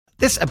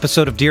This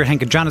episode of Dear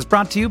Hank and John is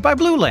brought to you by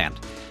Blue Land.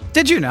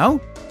 Did you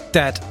know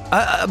that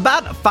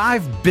about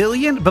 5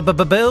 billion,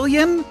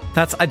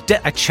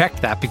 I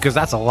checked that because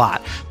that's a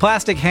lot,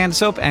 plastic hand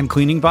soap and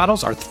cleaning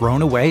bottles are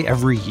thrown away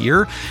every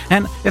year?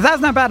 And if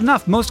that's not bad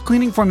enough, most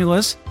cleaning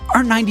formulas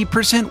are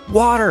 90%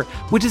 water,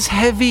 which is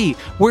heavy.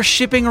 We're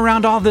shipping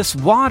around all this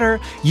water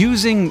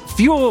using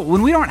fuel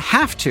when we don't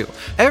have to.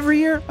 Every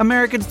year,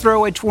 Americans throw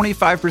away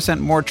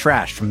 25% more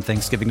trash from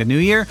Thanksgiving to New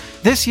Year.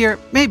 This year,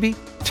 maybe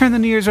turn the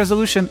New Year's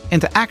resolution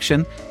into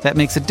action that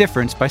makes a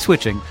difference by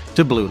switching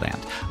to Blue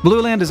Land.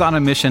 Blue Land is on a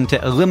mission to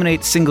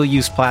eliminate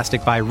single-use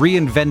plastic by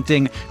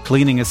reinventing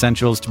cleaning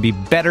essentials to be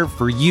better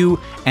for you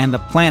and the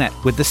planet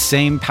with the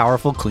same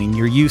powerful clean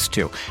you're used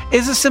to.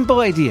 It's a simple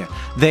idea.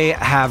 They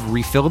have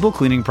refillable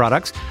cleaning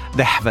products.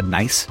 They have a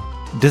nice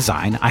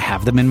design. I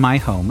have them in my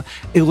home.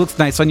 It looks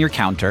nice on your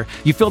counter.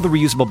 You fill the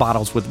reusable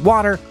bottles with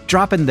water,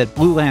 drop in the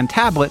Blue Land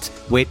tablets,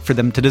 wait for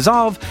them to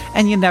dissolve,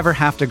 and you never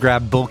have to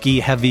grab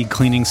bulky, heavy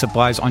cleaning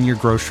supplies on your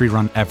grocery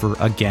run ever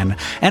again.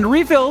 And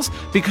refills,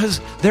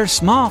 because they're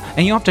small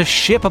and you don't have to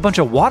ship a bunch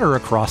of water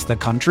across the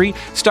country,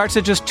 starts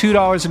at just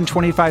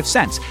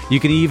 $2.25. You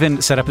can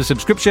even set up a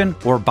subscription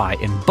or buy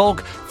in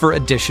bulk for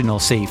additional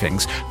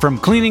savings. From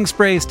cleaning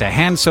sprays to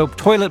hand soap,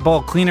 toilet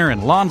bowl cleaner,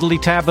 and laundry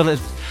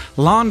tablets,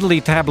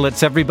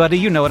 everybody,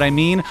 you know what I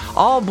mean.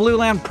 All Blue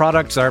Land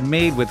products are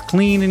made with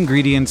clean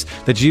ingredients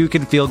that you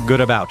can feel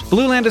good about.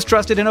 Blue Land is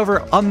trusted in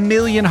over 1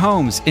 million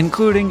homes,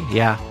 including,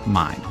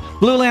 mine.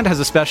 Blue Land has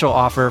a special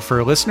offer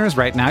for listeners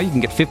right now. You can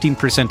get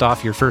 15%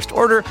 off your first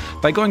order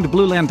by going to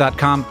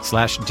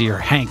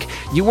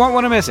blueland.com/dearhank. You won't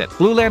want to miss it.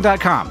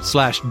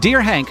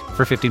 blueland.com/dearhank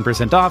for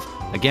 15% off.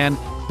 Again,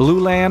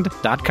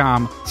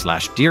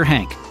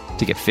 blueland.com/dearhank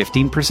to get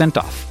 15%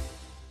 off.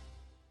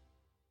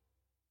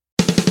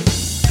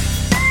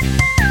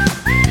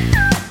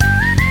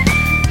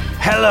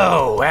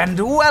 Hello, and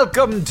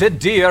welcome to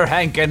Dear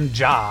Hank and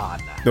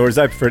John. Or as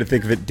I prefer to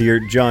think of it, Dear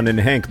John and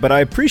Hank, but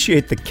I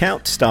appreciate the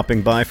Count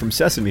stopping by from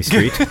Sesame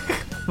Street.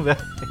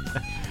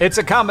 It's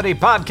a comedy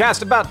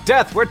podcast about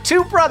death where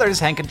two brothers,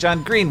 Hank and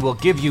John Green, will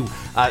give you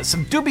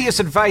some dubious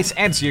advice,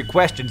 answer your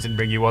questions, and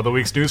bring you all the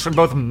week's news from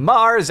both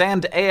Mars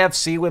and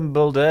AFC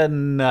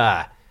Wimbledon.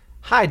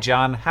 Hi,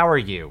 John. How are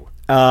you?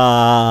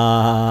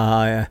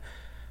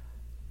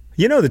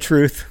 You know the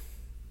truth.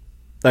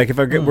 Like, if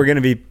we're going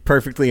to be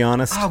perfectly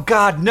honest. Oh,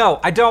 God, no.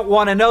 I don't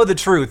want to know the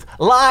truth.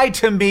 Lie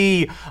to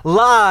me.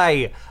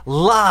 Lie.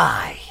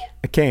 I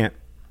can't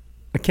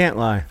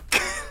lie. I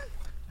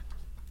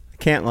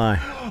can't lie.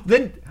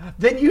 Then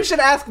you should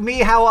ask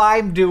me how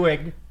I'm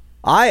doing.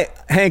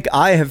 Hank,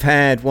 I have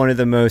had one of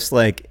the most,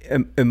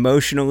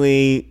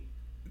 emotionally,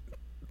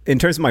 in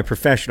terms of my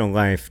professional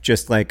life,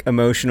 just,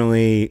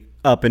 emotionally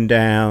up and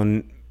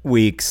down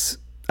weeks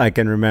I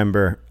can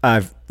remember.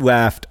 I've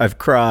laughed. I've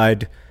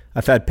cried.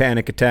 I've had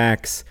panic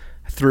attacks.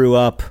 I threw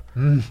up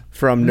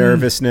from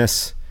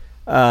nervousness.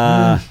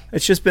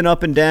 It's just been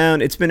up and down.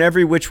 It's been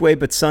every which way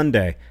but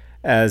Sunday,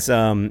 as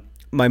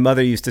my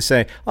mother used to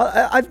say.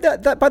 By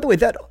the way,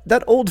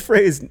 that old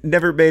phrase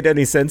never made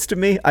any sense to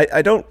me.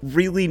 I don't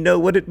really know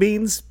what it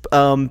means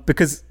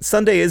because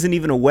Sunday isn't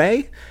even a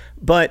way.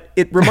 But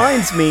it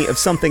reminds me of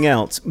something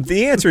else.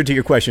 The answer to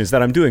your question is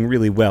that I'm doing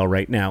really well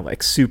right now,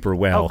 super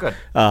well. Oh, good.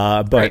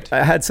 But Great.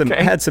 I had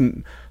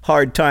some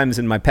hard times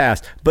in my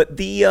past. But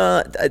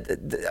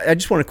I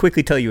just want to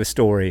quickly tell you a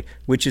story,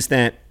 which is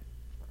that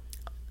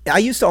I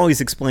used to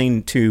always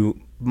explain to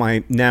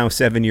my now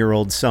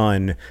 7-year-old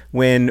son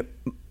when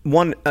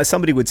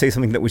somebody would say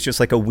something that was just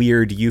a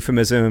weird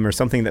euphemism or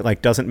something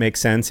that doesn't make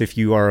sense if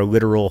you are a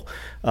literal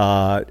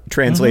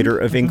translator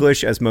of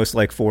English, as most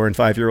 4 and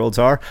 5-year-olds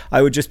are.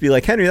 I would just be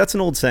like, Henry, that's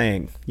an old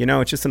saying.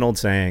 It's just an old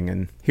saying,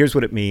 and here's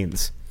what it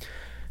means.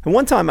 And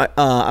one time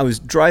I was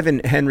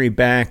driving Henry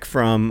back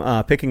from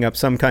picking up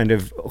some kind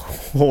of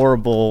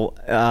horrible,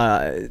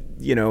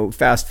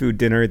 fast food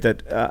dinner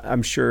that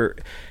I'm sure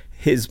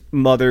his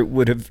mother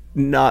would have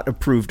not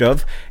approved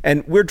of.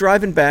 And we're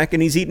driving back,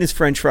 and he's eating his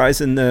French fries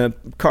in the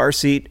car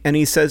seat, and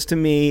he says to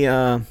me,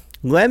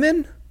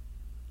 lemon,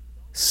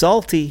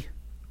 salty,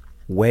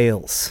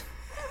 whales.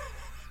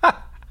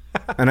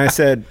 And I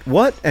said,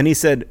 what? And he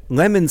said,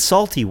 lemon,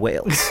 salty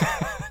whales.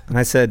 And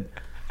I said,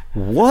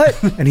 what?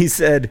 And he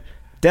said,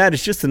 Dad,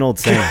 it's just an old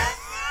saying.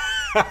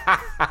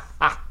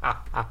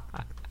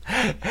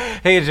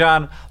 Hey,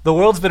 John, the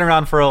world's been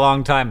around for a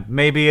long time.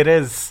 Maybe it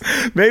is.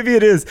 Maybe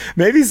it is.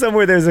 Maybe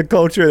somewhere there's a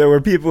culture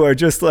where people are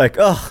just like,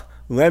 oh,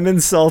 lemon,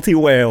 salty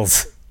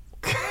whales.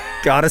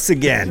 Got us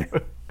again.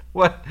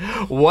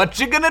 What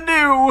you gonna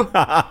do?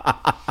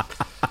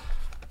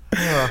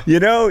 You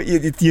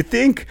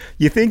think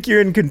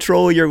you're in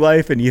control of your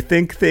life and you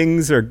think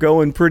things are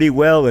going pretty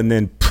well, and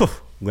then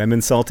poof,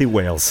 lemon, salty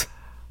whales.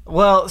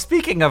 Well,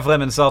 speaking of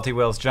lemon, salty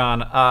whales,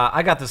 John,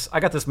 I got this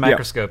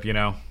microscope,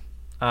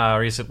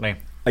 recently.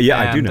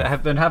 I do know.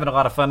 I've been having a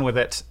lot of fun with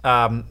it.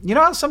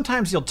 How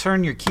sometimes you'll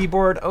turn your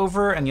keyboard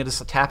over and you'll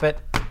just tap it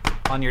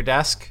on your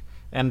desk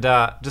and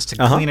just to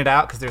clean it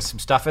out because there's some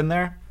stuff in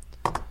there?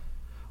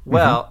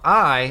 Well,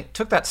 I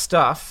took that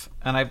stuff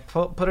and I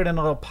put it in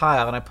a little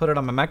pile and I put it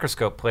on my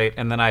microscope plate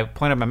and then I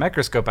pointed my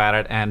microscope at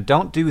it and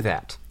don't do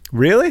that.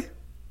 Really?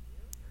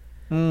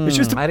 It's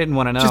just I didn't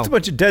want to know. Just a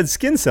bunch of dead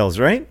skin cells,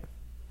 right?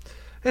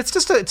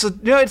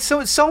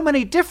 It's so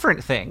many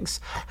different things.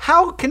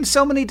 How can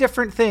so many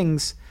different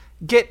things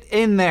get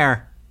in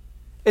there?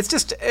 It's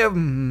just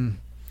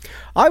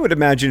I would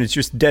imagine it's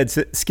just dead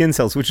skin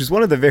cells, which is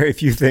one of the very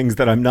few things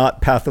that I'm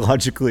not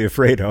pathologically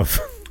afraid of.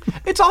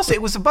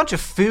 it was a bunch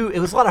of food. It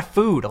was a lot of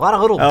food, a lot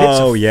of little bits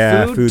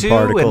of food too,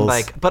 particles.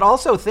 and but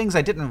also things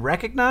I didn't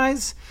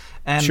recognize,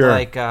 and Sure.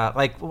 like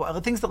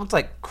things that looked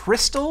like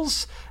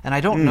crystals, and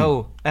I don't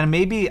know, and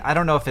maybe I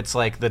don't know if it's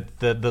like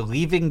the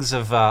leavings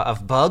of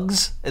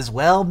bugs as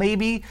well,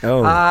 maybe.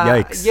 Oh,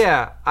 yikes!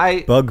 Yeah,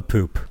 Bug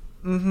poop.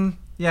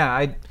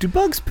 Do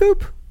bugs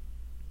poop?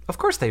 Of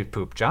course they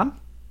poop, John.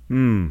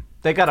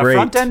 They got Great. a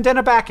front end and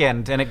a back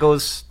end, and it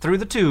goes through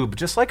the tube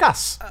just like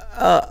us.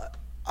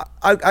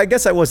 I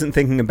guess I wasn't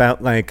thinking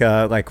about like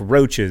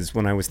roaches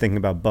when I was thinking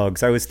about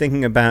bugs. I was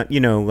thinking about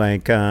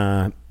like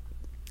I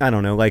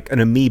don't know, like an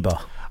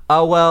amoeba.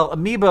 Oh well,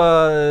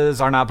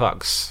 amoebas are not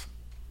bugs.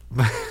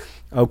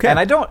 Okay, And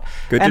I don't.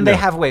 Good to and they know.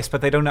 have waste,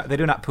 but they do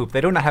not poop.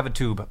 They do not have a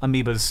tube.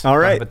 Amoebas. All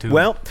don't right. have a tube.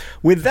 Well,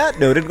 with that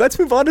noted, let's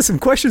move on to some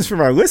questions from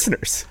our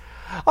listeners.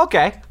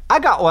 Okay, I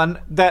got one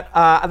that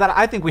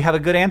I think we have a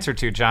good answer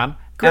to, John.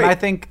 Great. And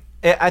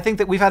I think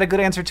that we've had a good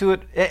answer to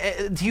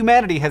it.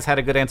 Humanity has had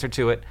a good answer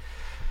to it,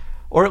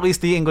 or at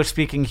least the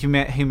English-speaking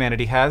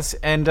humanity has,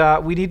 and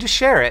we need to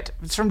share it.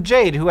 It's from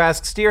Jade, who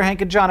asks, "Dear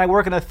Hank and John, I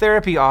work in a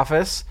therapy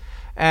office,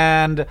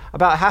 and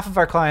about half of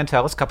our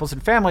clientele is couples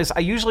and families. I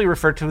usually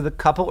refer to the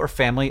couple or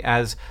family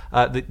as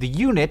the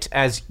unit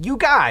as you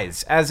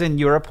guys, as in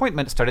your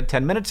appointment started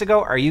 10 minutes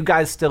ago. Are you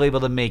guys still able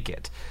to make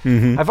it?"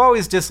 I've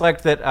always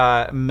disliked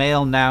that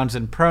male nouns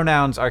and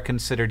pronouns are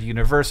considered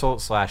universal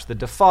 / the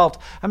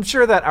default. I'm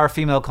sure that our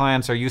female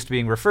clients are used to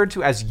being referred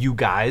to as you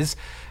guys,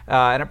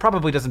 and it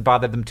probably doesn't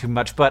bother them too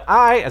much. But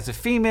I, as a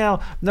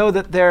female, know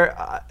that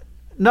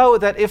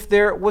if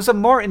there was a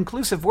more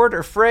inclusive word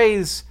or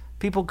phrase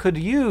people could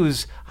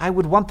use, I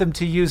would want them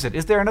to use it.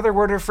 Is there another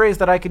word or phrase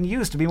that I can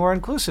use to be more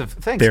inclusive?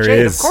 Thanks, There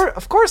Jade. is.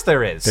 Of course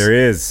there is. There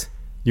is.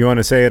 You want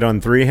to say it on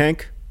 3,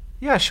 Hank?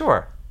 Yeah,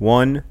 sure.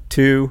 1,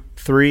 2,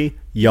 3.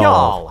 Y'all.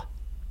 Y'all.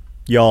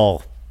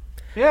 Y'all.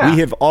 Yeah. We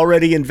have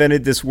already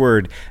invented this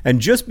word,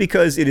 and just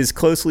because it is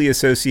closely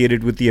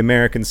associated with the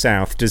American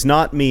South does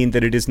not mean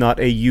that it is not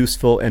a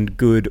useful and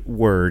good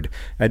word.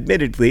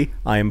 Admittedly,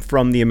 I am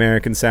from the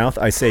American South.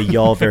 I say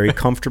y'all very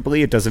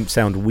comfortably. It doesn't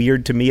sound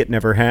weird to me. It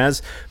never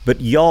has. But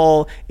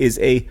y'all is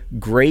a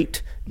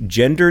great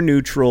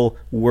gender-neutral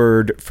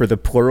word for the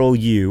plural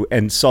you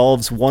and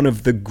solves one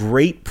of the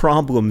great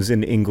problems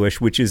in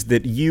English, which is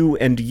that you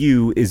and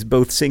you is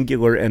both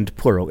singular and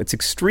plural. It's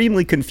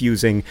extremely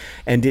confusing,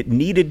 and it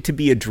needed to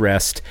be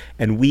addressed,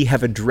 and we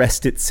have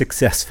addressed it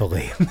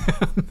successfully.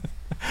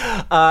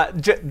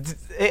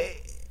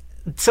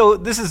 So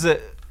this is an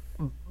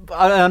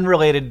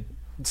unrelated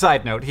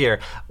side note here.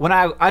 When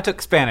I took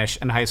Spanish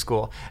in high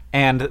school,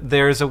 and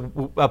there's a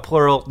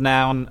plural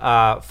noun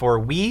for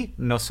we,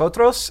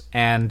 nosotros,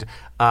 and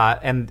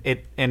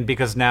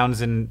because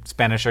nouns in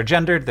Spanish are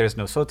gendered, there's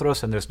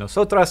nosotros and there's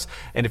nosotras.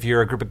 And if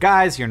you're a group of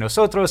guys, you're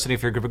nosotros, and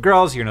if you're a group of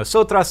girls, you're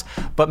nosotras.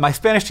 But my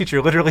Spanish teacher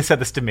literally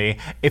said this to me: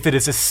 if it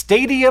is a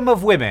stadium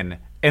of women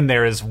and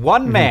there is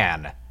one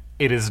man,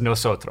 it is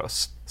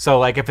nosotros. So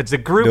like if it's a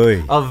group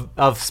Oy.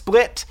 of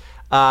split.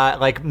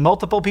 Like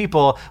multiple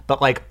people,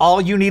 but like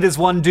all you need is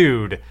one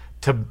dude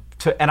to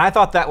and I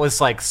thought that was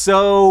like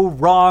so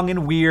wrong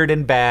and weird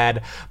and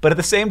bad. But at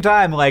the same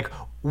time, like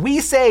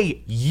we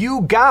say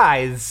you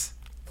guys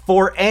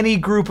for any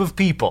group of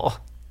people.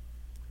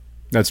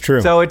 That's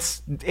true. So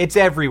it's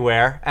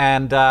everywhere,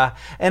 and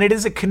it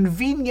is a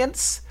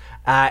convenience,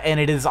 and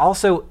it is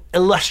also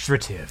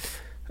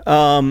illustrative.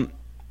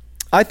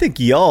 I think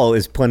y'all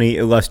is plenty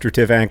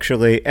illustrative,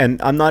 actually,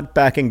 and I'm not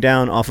backing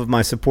down off of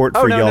my support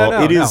for y'all.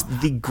 No, it is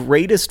the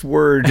greatest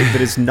word that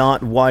is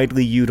not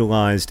widely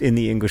utilized in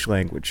the English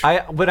language.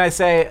 When I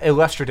say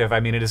illustrative,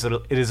 I mean it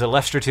is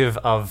illustrative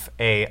of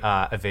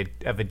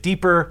a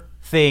deeper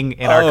thing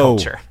in our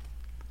culture.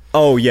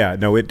 Oh yeah,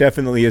 no, it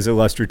definitely is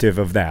illustrative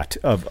of that,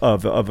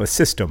 of a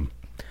system.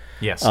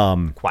 Yes.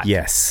 Quite.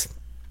 Yes,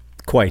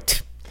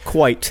 quite.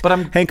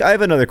 But Hank, I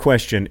have another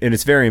question, and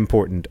it's very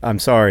important. I'm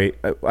sorry,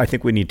 I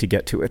think we need to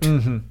get to it.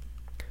 Mm-hmm.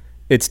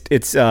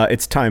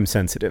 It's time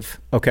sensitive.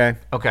 Okay.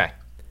 Okay.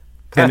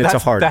 And it's a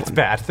hard That's one.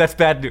 bad. That's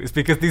bad news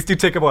because these do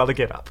take a while to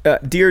get up.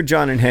 Dear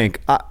John and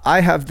Hank,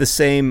 I have the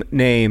same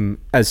name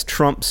as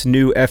Trump's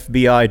new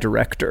FBI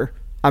director.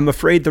 I'm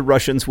afraid the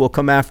Russians will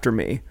come after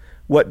me.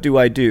 What do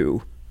I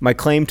do? My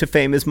claim to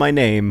fame is my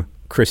name,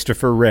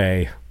 Christopher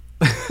Wray.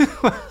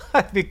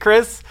 I mean,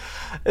 Chris,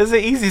 there's an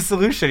easy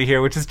solution here,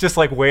 which is just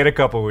like wait a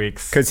couple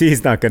weeks. Because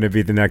he's not going to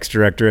be the next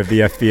director of the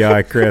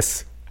FBI,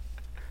 Chris.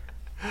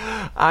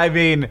 I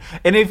mean,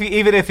 and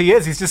even if he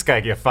is, he's just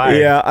gonna get fired.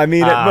 Yeah, I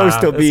mean, at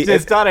most he'll be.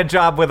 It's not a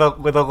job with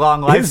a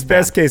long life. His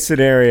best case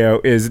scenario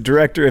is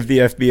director of the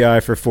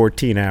FBI for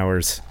 14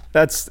 hours.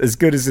 That's as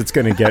good as it's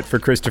going to get for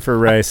Christopher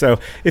Wray. So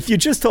if you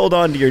just hold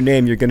on to your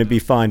name, you're going to be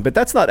fine. But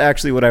that's not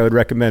actually what I would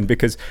recommend,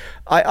 because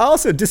I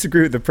also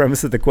disagree with the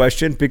premise of the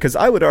question, because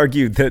I would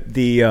argue that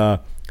the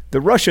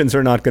Russians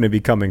are not going to be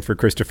coming for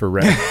Christopher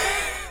Wray.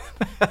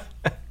 I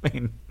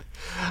mean,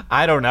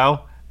 I don't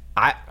know.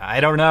 I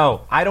don't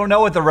know. I don't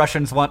know what the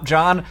Russians want,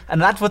 John, and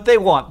that's what they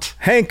want.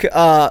 Hank,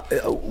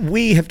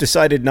 we have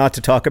decided not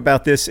to talk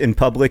about this in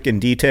public in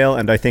detail,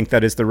 and I think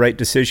that is the right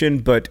decision.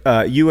 But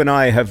you and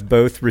I have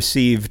both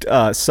received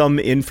some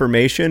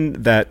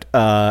information that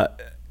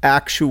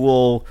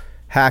actual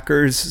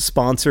hackers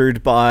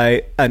sponsored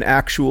by an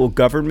actual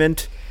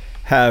government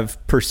have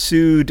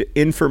pursued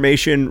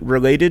information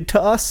related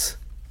to us.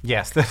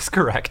 Yes, that's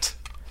correct.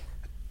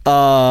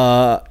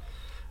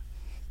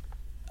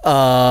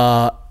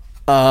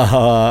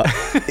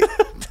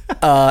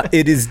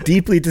 It is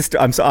deeply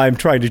I'm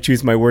trying to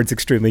choose my words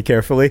extremely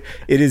carefully.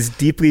 It is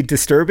deeply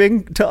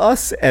disturbing to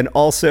us, and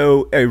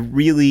also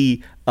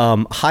really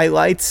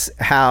highlights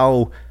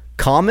how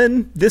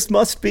common this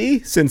must be,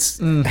 since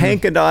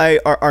Hank and I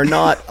are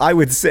not, I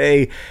would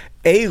say,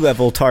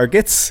 A-level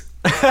targets.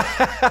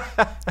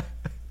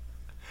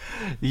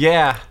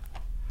 Yeah.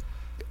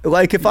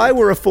 Like, if I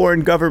were a foreign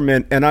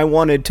government and I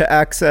wanted to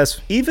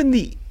access even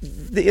the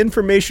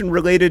information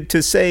related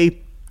to, say,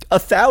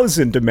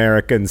 1,000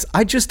 Americans,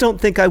 I just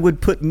don't think I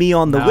would put me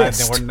on the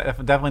list. We're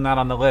definitely not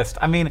on the list.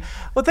 I mean,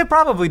 what they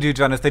probably do,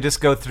 John, is they just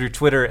go through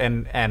Twitter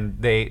and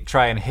they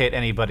try and hit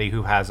anybody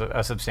who has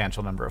a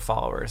substantial number of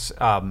followers.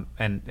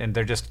 And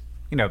they're just,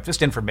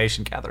 just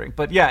information gathering.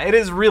 But yeah, it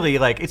is really,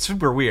 like, it's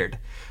super weird.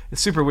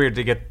 It's super weird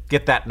to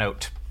get that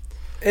note.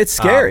 It's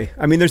scary.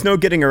 I mean, there's no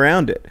getting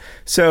around it.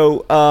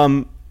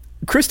 So,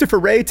 Christopher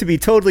Wray, to be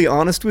totally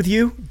honest with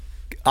you,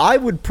 I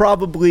would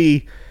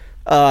probably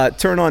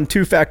turn on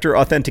two-factor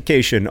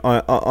authentication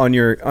on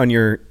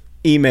your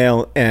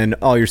email and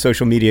all your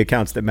social media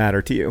accounts that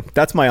matter to you.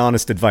 That's my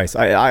honest advice.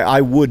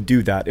 I would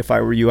do that if I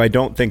were you. I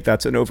don't think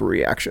that's an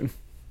overreaction.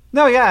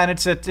 No, yeah, and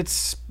it's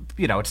it's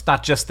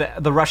not just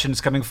the Russians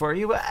coming for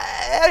you.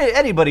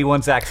 Anybody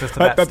wants access to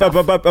that stuff.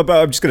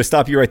 I'm just going to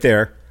stop you right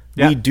there.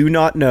 Yeah. We do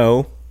not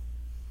know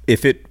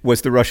if it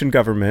was the Russian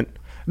government.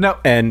 No.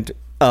 And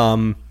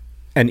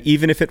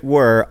even if it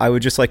were, I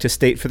would just like to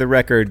state for the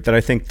record that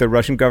I think the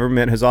Russian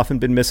government has often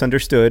been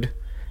misunderstood.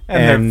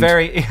 And they're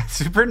very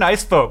super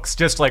nice folks,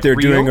 just like they're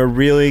doing a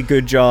really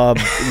good job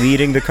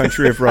leading the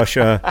country of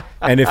Russia.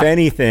 And if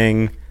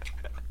anything,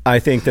 I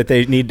think that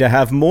they need to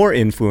have more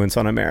influence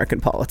on American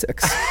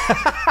politics.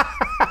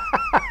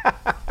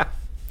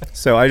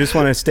 So I just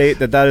want to state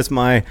that is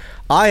I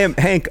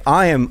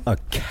am a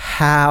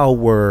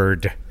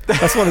coward.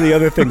 That's one of the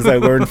other things I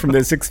learned from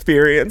this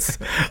experience.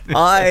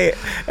 I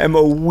am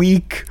a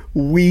weak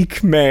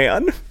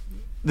man.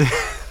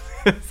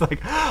 It's like,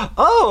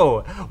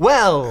 oh,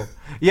 well,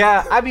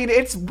 yeah, I mean,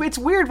 it's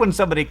weird when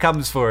somebody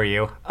comes for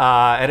you.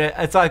 And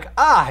it's like,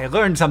 I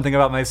learned something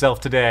about myself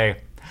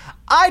today.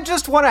 I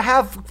just want to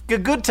have a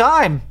good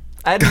time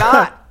and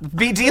not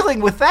be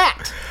dealing with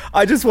that.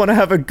 I just want to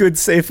have a good,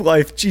 safe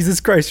life. Jesus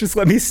Christ, just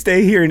let me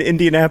stay here in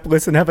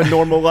Indianapolis and have a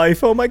normal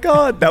life. Oh, my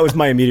God. That was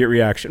my immediate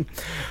reaction.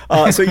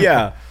 So,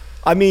 yeah.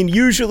 I mean,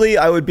 usually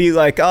I would be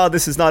like,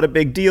 this is not a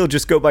big deal.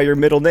 Just go by your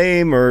middle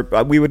name. Or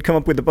we would come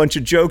up with a bunch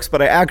of jokes.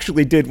 But I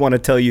actually did want to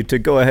tell you to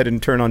go ahead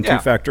and turn on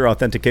two-factor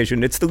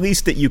authentication. It's the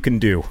least that you can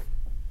do.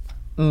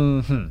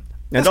 Mm-hmm. And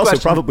this also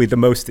probably the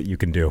most that you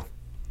can do.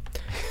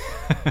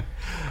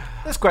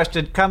 This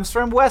question comes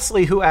from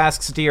Wesley, who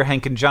asks, Dear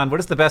Hank and John, what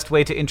is the best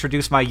way to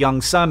introduce my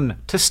young son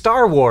to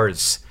Star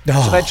Wars?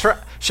 Oh.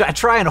 Should I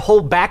try and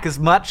hold back as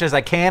much as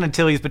I can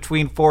until he's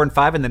between 4 and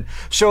 5 and then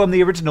show him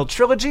the original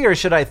trilogy? Or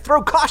should I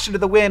throw caution to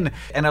the wind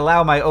and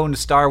allow my own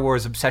Star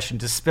Wars obsession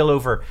to spill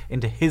over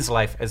into his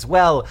life as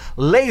well?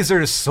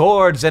 Lasers,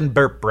 swords, and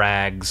burp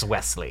brags,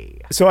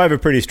 Wesley. So I have a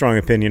pretty strong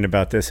opinion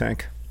about this,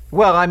 Hank.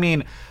 Well, I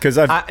mean... Because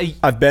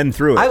I've been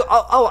through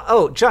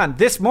it. John,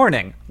 this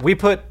morning we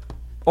put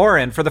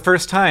Oren, for the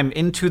first time,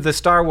 into the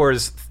Star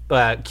Wars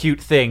cute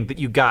thing that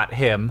you got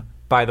him,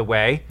 by the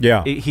way.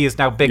 Yeah. He is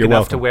now big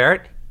enough to wear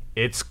it.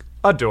 It's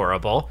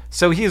adorable.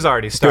 So he's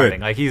already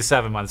starting. Good. Like, he's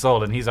 7 months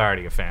old, and he's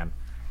already a fan.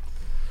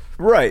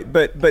 Right,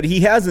 but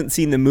he hasn't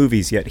seen the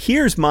movies yet.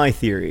 Here's my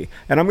theory,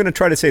 and I'm going to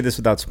try to say this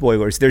without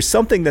spoilers. There's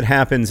something that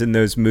happens in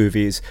those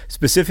movies,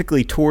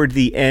 specifically toward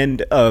the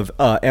end of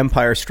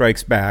Empire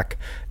Strikes Back,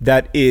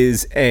 that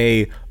is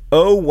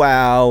oh,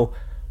 wow,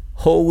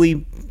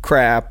 holy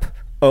crap,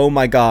 oh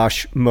my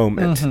gosh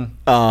moment.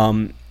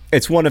 Mm-hmm.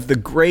 It's one of the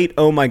great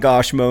oh my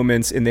gosh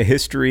moments in the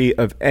history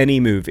of any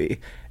movie.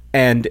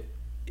 And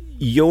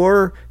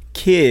your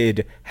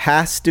kid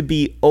has to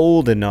be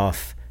old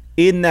enough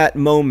in that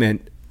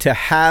moment to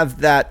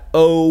have that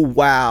oh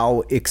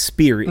wow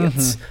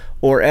experience,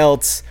 or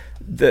else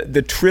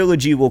the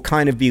trilogy will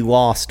kind of be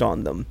lost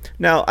on them.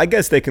 Now, I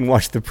guess they can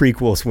watch the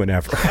prequels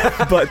whenever,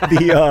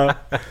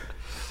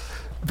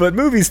 but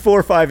movies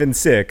 4, 5, and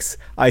 6,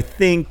 I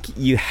think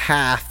you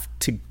have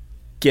to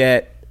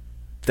get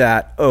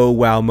that oh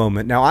wow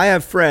moment. Now I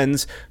have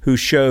friends who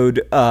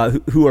showed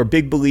who are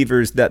big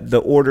believers that the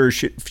order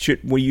should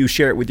when you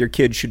share it with your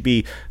kids should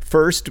be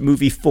first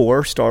movie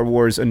 4, Star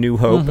Wars A New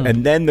Hope,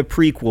 and then the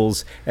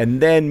prequels,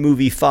 and then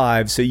movie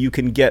 5, so you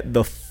can get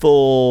the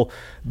full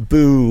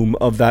boom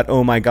of that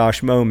oh my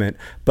gosh moment.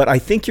 But I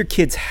think your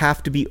kids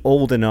have to be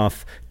old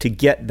enough to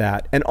get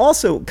that, and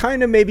also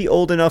kind of maybe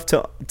old enough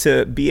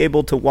to be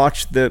able to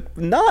watch the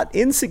not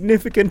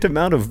insignificant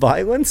amount of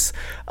violence.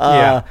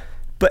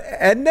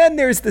 And then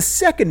there's the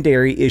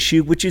secondary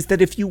issue, which is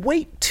that if you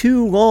wait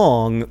too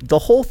long, the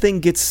whole thing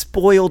gets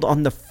spoiled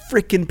on the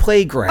frickin'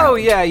 playground. Oh,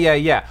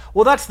 yeah.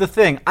 Well, that's the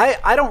thing.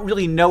 I don't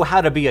really know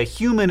how to be a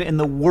human in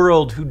the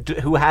world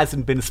who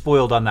hasn't been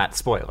spoiled on that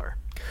spoiler.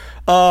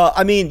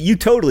 I mean, you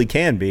totally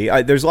can be.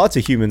 There's lots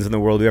of humans in the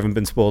world who haven't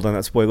been spoiled on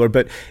that spoiler,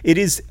 but it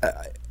is...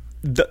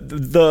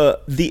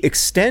 The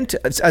extent,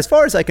 as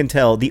far as I can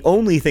tell, the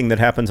only thing that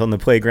happens on the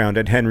playground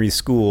at Henry's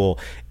school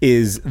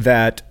is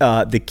that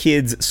the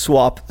kids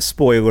swap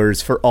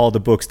spoilers for all the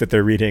books that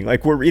they're reading.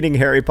 Like, we're reading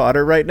Harry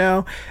Potter right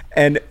now,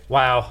 and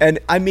wow. And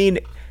I mean,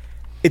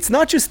 it's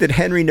not just that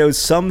Henry knows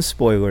some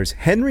spoilers.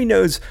 Henry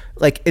knows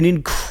like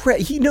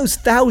he knows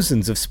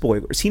thousands of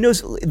spoilers. He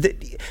knows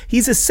that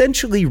he's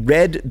essentially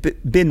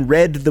been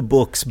read the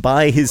books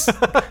by his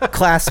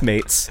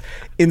classmates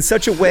in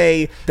such a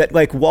way that,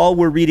 like, while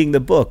we're reading the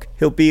book,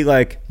 he'll be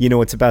like, you know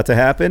what's about to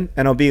happen?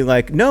 And I'll be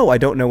like, no, I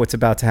don't know what's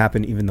about to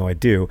happen, even though I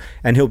do.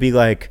 And he'll be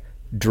like,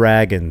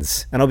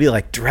 dragons. And I'll be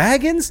like,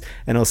 dragons?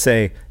 And he'll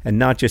say, and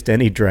not just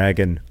any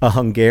dragon, a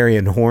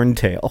Hungarian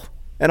horntail.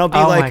 And I'll be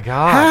like, my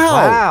God, how?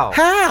 wow.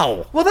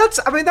 How? Well, that's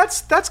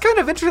kind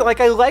of interesting.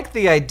 Like, I like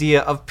the idea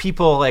of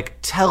people like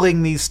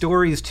telling these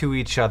stories to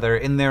each other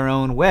in their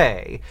own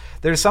way.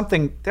 There's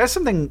something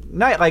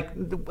nice, like,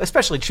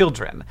 especially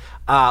children,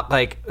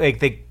 like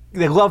they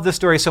love the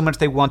story so much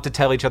they want to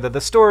tell each other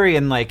the story,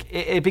 and like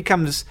it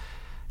becomes,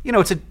 you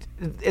know,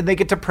 and they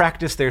get to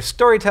practice their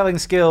storytelling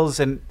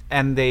skills, and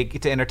they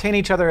get to entertain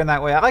each other in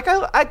that way. I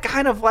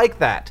kind of like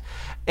that.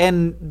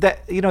 And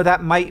that, you know,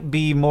 that might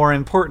be more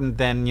important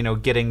than, you know,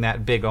 getting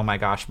that big oh my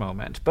gosh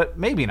moment, but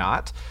maybe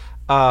not.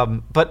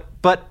 But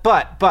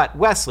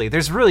Wesley,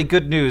 there's really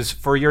good news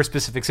for your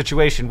specific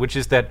situation, which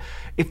is that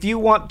if you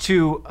want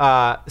to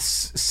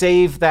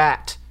save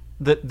that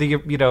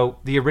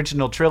the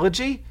original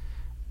trilogy,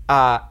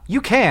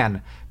 you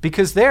can,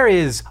 because there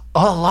is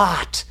a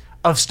lot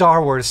of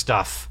Star Wars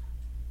stuff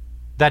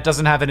that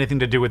doesn't have anything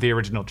to do with the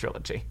original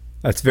trilogy.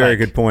 That's a very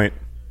good point.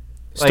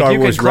 Star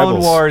Wars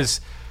Clone Wars.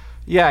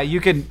 Yeah, you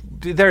can.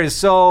 There is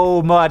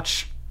so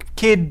much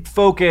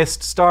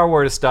kid-focused Star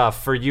Wars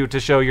stuff for you to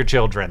show your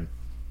children.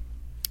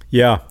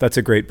 Yeah, that's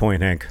a great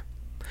point, Hank.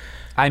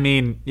 I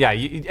mean, yeah,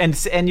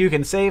 and you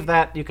can save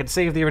that. You can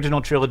save the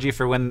original trilogy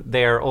for when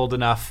they're old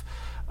enough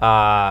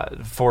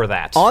for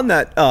that. On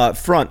that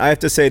front, I have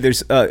to say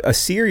there's a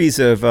series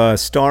of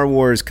Star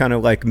Wars kind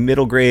of like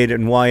middle grade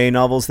and YA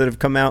novels that have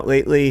come out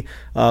lately.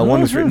 One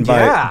was written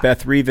by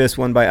Beth Revis,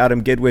 one by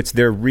Adam Gidwitz.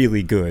 They're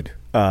really good.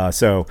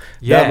 So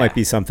that might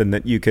be something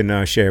that you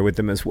can share with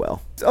them as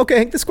well. Okay,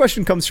 Hank, this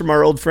question comes from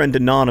our old friend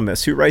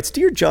Anonymous, who writes,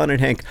 Dear John and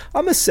Hank,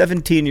 I'm a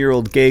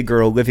 17-year-old gay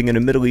girl living in a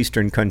Middle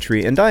Eastern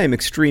country, and I am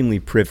extremely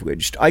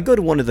privileged. I go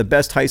to one of the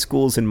best high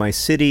schools in my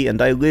city,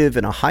 and I live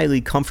in a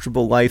highly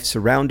comfortable life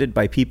surrounded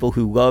by people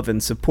who love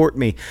and support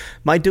me.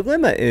 My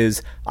dilemma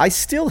is, I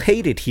still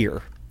hate it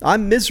here.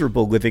 I'm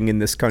miserable living in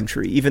this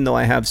country, even though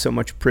I have so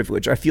much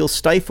privilege. I feel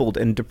stifled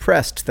and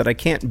depressed that I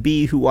can't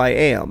be who I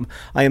am.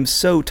 I am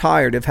so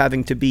tired of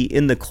having to be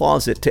in the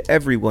closet to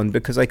everyone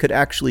because I could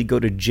actually go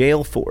to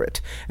jail for it.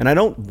 And I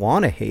don't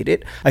want to hate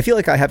it. I feel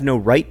like I have no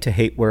right to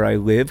hate where I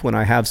live when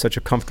I have such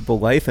a comfortable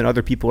life and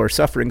other people are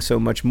suffering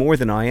so much more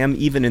than I am,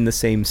 even in the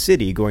same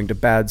city, going to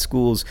bad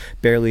schools,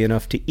 barely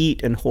enough to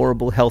eat, and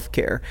horrible health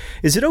care.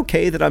 Is it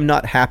okay that I'm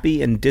not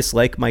happy and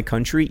dislike my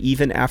country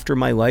even after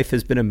my life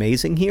has been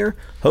amazing here?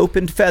 Hope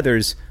and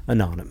Feathers,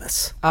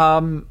 Anonymous.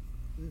 No,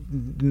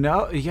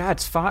 yeah,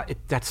 it's fine.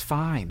 That's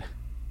fine.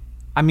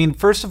 I mean,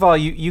 first of all,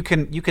 you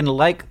can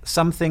like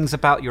some things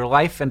about your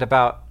life and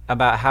about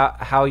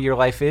how your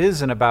life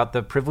is and about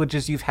the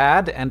privileges you've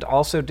had, and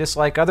also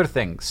dislike other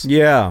things.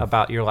 Yeah.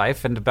 About your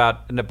life and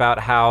about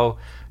how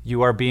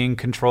you are being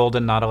controlled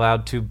and not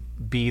allowed to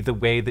be the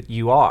way that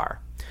you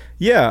are.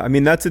 Yeah, I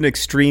mean, that's an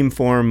extreme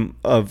form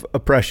of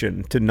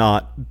oppression, to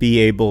not be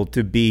able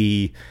to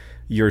be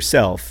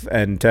yourself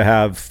and to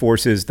have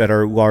forces that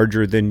are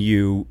larger than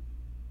you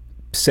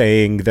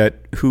saying that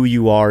who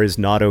you are is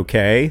not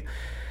okay,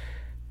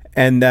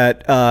 and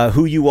that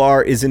who you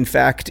are is in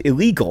fact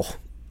illegal,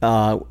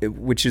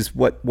 which is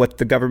what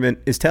the government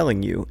is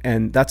telling you.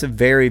 And that's a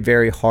very,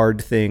 very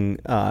hard thing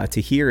to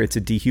hear. It's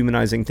a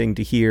dehumanizing thing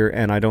to hear,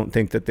 and I don't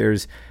think that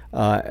there's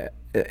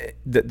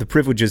the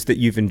privileges that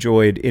you've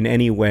enjoyed in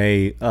any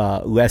way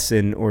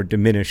lessen or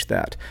diminish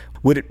that.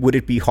 Would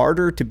it be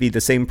harder to be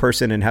the same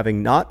person and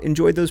having not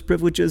enjoyed those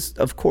privileges?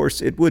 Of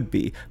course it would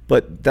be,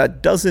 but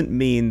that doesn't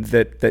mean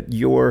that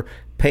your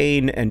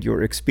pain and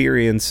your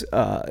experience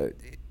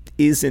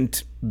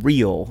isn't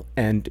real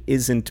and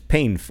isn't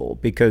painful,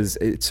 because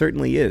it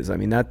certainly is. I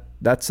mean,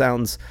 that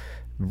sounds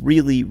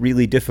really,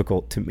 really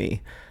difficult to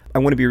me. I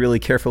want to be really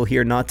careful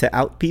here not to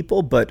out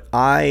people, but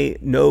I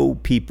know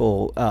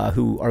people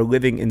who are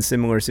living in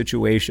similar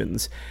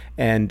situations,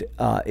 and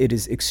it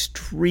is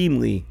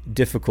extremely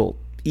difficult,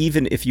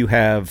 even if you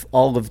have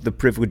all of the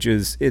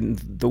privileges in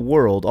the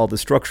world, all the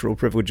structural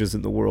privileges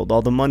in the world,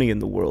 all the money in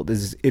the world.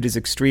 It is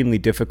extremely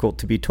difficult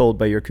to be told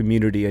by your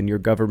community and your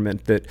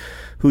government that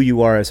who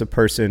you are as a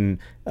person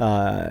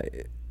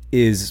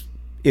is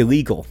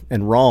illegal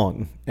and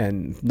wrong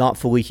and not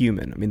fully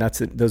human. I mean,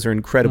 those are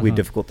incredibly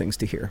difficult things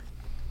to hear.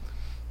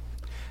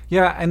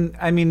 Yeah, and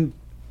I mean,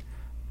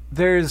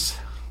 there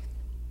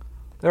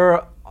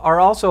are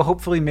also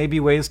hopefully maybe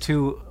ways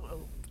to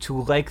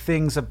like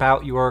things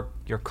about your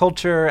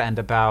culture and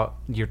about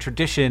your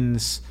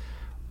traditions,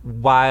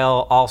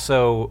 while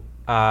also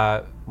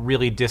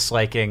really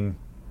disliking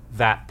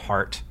that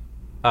part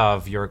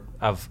of your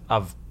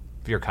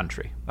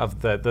country,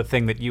 of the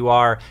thing that you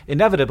are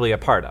inevitably a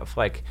part of.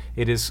 Like,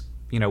 it is,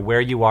 where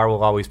you are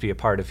will always be a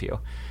part of you,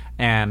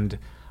 and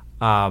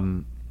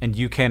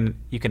you can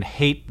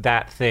hate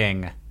that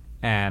thing,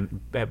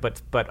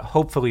 but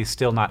hopefully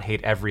still not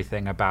hate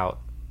everything about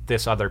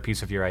this other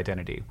piece of your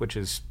identity, which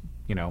is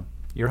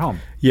your home.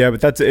 Yeah,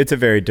 but it's a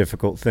very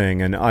difficult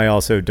thing, and I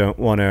also don't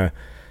want to.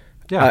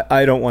 Yeah.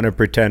 I don't want to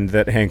pretend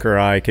that Hank or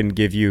I can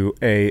give you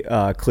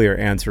a clear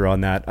answer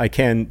on that. I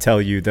can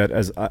tell you that,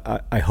 as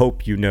I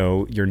hope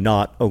you're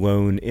not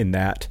alone in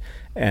that,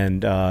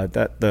 and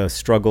that the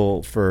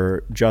struggle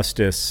for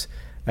justice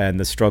and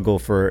the struggle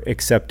for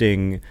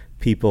accepting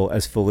people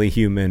as fully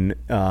human,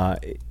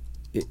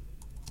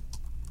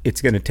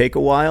 it's going to take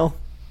a while.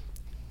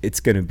 It's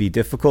going to be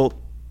difficult,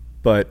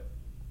 but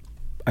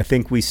I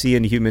think we see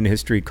in human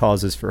history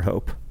causes for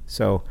hope.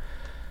 So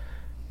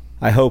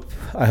I hope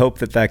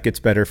that gets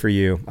better for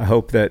you. I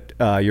hope that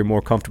you're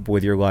more comfortable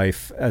with your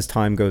life as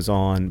time goes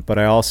on. But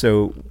I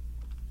also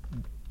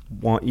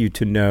want you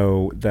to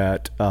know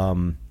that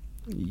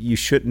you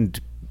shouldn't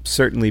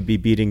certainly be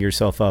beating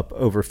yourself up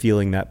over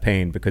feeling that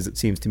pain, because it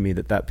seems to me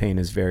that pain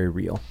is very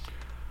real.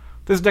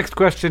 This next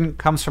question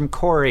comes from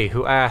Corey,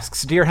 who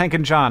asks, Dear Hank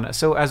and John,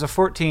 so as a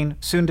 14,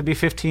 soon-to-be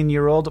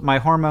 15-year-old, my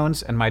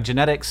hormones and my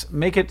genetics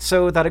make it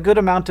so that a good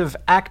amount of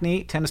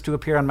acne tends to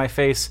appear on my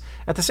face.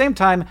 At the same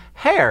time,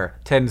 hair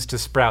tends to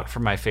sprout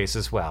from my face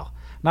as well.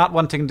 Not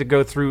wanting to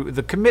go through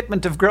the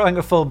commitment of growing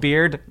a full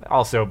beard,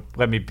 also,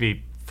 let me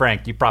be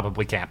frank, you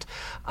probably can't.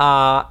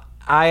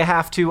 I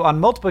have to, on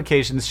multiple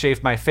occasions,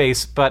 shave my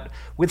face, but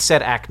with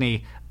said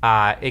acne,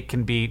 it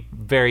can be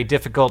very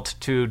difficult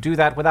to do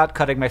that without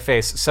cutting my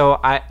face. So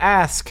I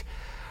ask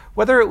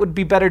whether it would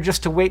be better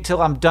just to wait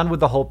till I'm done with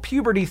the whole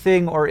puberty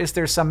thing, or is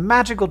there some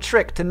magical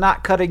trick to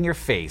not cutting your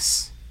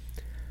face?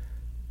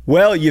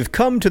 Well, you've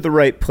come to the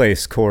right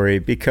place, Corey,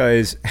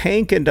 because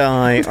Hank and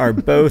I are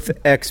both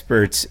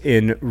experts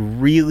in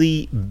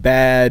really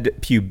bad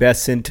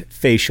pubescent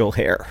facial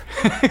hair.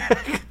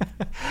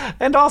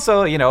 And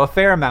also, a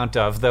fair amount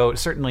of, though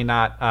certainly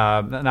not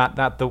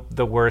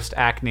the worst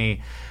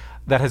acne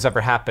that has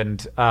ever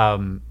happened,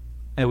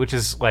 which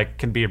is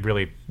can be a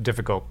really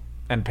difficult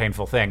and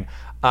painful thing.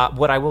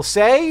 What I will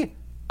say,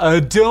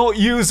 don't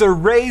use a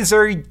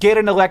razor, get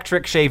an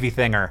electric shavy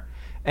thinger.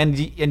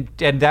 And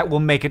that will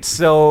make it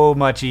so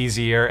much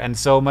easier and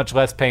so much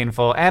less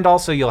painful. And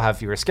also you'll have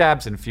fewer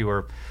scabs and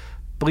fewer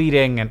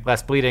bleeding and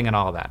less bleeding and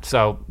all of that.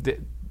 So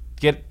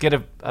get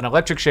an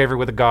electric shaver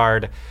with a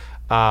guard.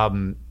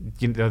 Over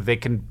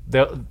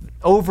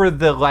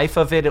the life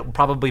of it will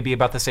probably be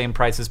about the same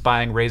price as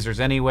buying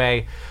razors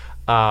anyway.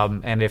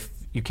 And if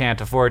you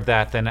can't afford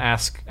that, then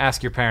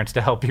ask your parents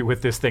to help you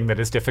with this thing that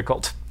is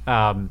difficult.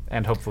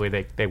 And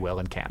hopefully they will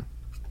and can.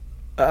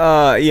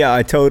 Yeah,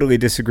 I totally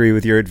disagree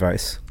with your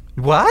advice.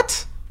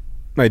 What?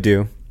 I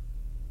do.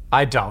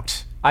 I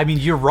don't. I mean,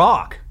 you're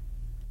wrong.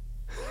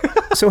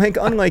 So, Hank,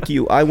 unlike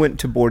you, I went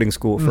to boarding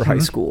school for high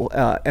school.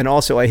 And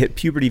also I hit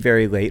puberty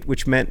very late,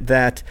 which meant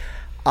that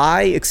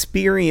I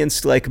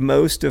experienced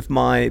most of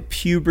my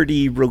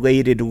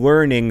puberty-related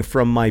learning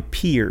from my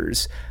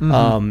peers.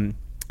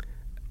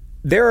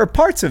 There are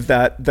parts of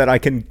that I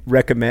can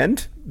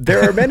recommend.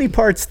 There are many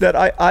parts that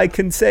I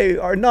can say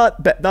are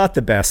not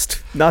the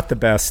best. Not the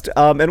best.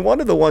 And one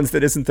of the ones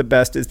that isn't the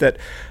best is that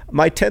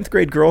my 10th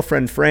grade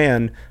girlfriend,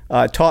 Fran,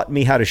 taught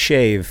me how to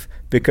shave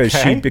because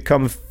she'd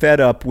become fed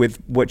up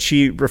with what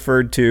she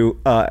referred to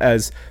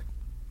as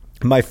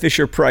my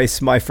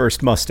Fisher-Price, my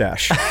first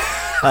mustache.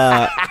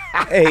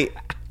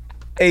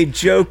 A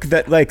joke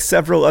that, like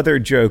several other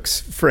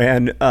jokes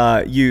Fran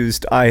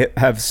used, I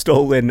have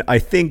stolen, I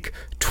think,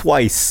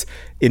 twice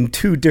in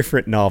 2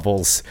 different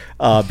novels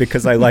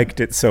because I liked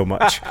it so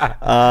much.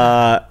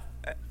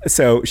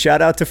 So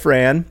shout out to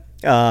Fran.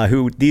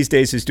 who these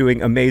days is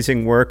doing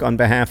amazing work on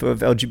behalf of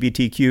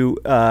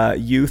LGBTQ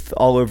youth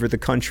all over the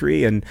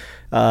country, and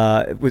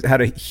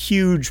had a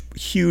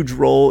huge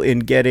role in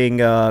getting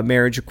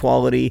marriage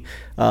equality,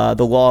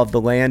 the law of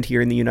the land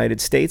here in the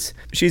United States.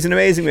 She's an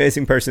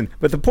amazing person.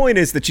 But the point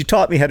is that she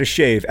taught me how to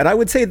shave, and I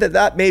would say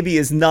that maybe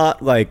is not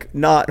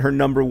her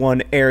number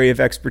one area of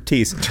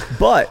expertise,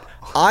 but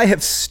I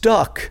have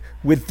stuck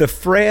with the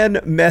Fran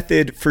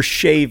method for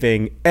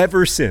shaving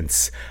ever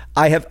since.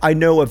 I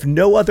know of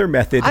no other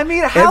method. I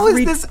mean, how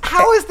is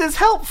this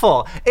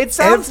helpful? It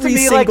sounds to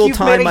me like you've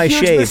made a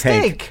huge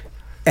mistake. Hank,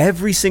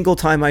 every single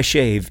time I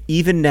shave,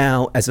 even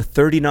now as a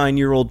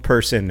 39-year-old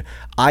person,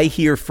 I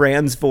hear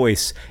Fran's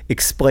voice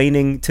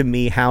explaining to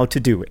me how to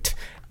do it.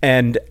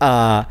 And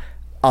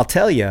I'll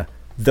tell you,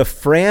 the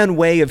Fran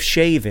way of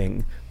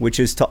shaving, which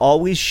is to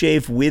always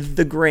shave with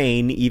the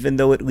grain, even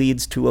though it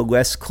leads to a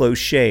less close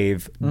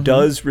shave,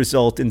 does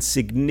result in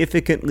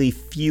significantly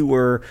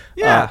fewer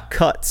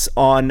cuts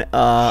on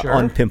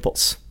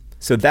pimples.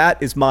 So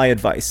that is my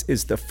advice,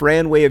 is the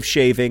Fran way of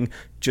shaving.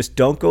 Just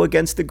don't go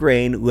against the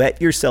grain.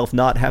 Let yourself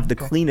not have the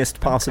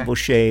cleanest possible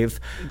shave,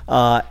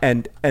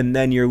 and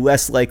then you're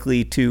less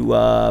likely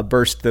to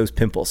burst those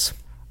pimples.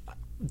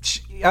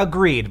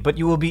 Agreed, but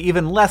you will be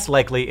even less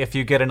likely if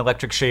you get an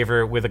electric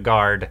shaver with a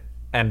guard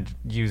and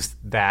use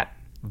that,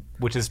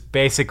 which is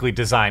basically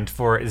designed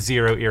for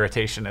zero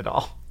irritation at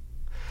all.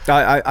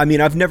 I mean,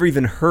 I've never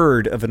even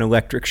heard of an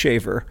electric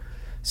shaver,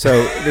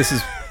 so this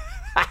is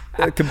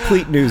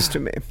complete news to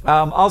me.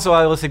 Also,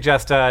 I will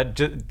suggest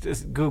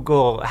just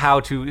Google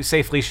how to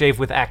safely shave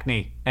with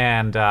acne,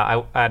 and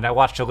I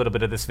watched a little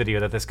bit of this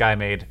video that this guy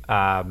made.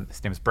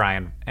 His name is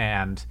Brian,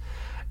 and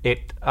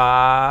it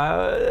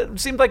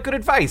seemed like good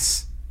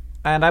advice.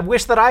 And I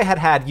wish that I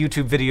had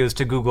YouTube videos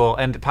to Google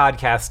and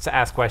podcasts to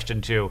ask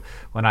questions to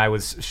when I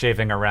was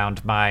shaving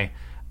around my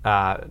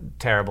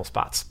terrible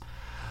spots.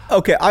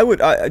 Okay,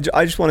 I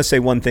just want to say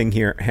one thing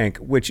here, Hank,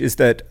 which is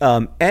that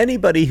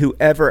anybody who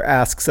ever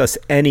asks us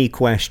any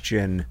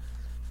question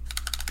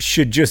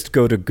should just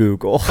go to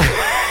Google.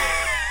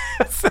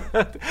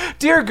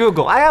 Dear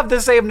Google, I have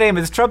the same name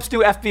as Trump's new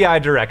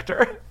FBI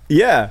director.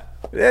 Yeah,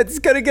 it's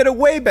going to get a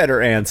way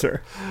better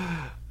answer.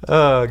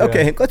 Oh, God.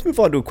 Okay, Hank, let's move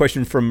on to a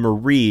question from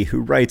Marie,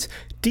 who writes,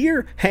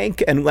 "Dear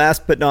Hank, and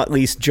last but not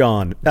least,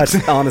 John."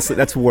 That's honestly,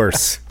 that's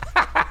worse.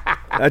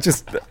 I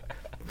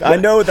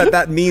know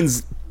that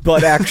means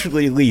but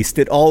actually least.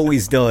 It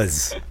always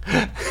does.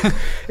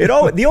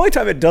 The only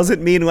time it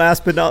doesn't mean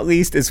last but not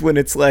least is when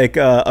it's like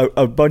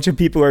a bunch of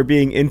people are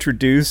being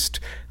introduced.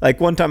 Like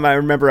one time I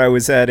remember I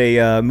was at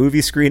a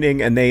movie screening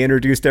and they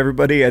introduced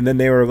everybody, and then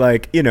they were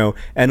like,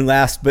 and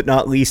last but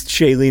not least,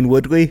 Shailene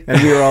Woodley.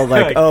 And we were all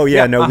like, oh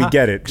yeah, no, we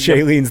get it.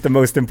 Shailene's the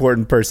most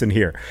important person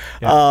here.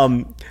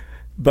 Yeah.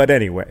 But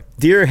anyway,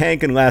 dear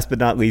Hank, and last but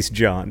not least,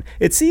 John,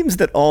 it seems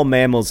that all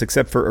mammals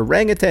except for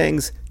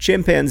orangutans,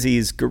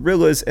 chimpanzees,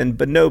 gorillas, and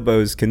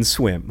bonobos can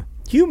swim.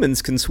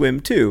 Humans can swim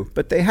too,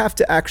 but they have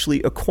to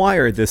actually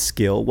acquire this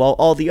skill, while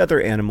all the other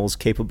animals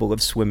capable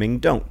of swimming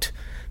don't.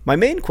 My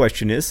main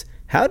question is,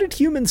 how did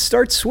humans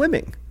start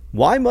swimming?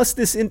 What must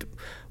this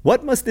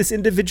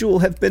individual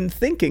have been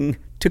thinking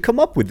to come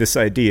up with this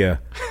idea?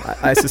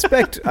 I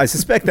suspect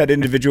that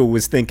individual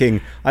was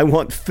thinking, I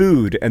want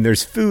food, and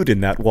there's food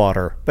in that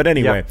water. But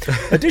anyway,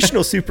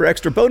 additional super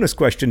extra bonus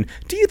question.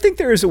 Do you think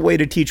there is a way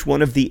to teach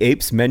one of the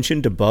apes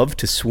mentioned above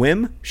to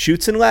swim?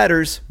 Chutes and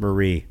ladders,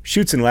 Marie.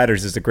 Chutes and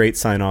ladders is a great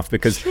sign-off,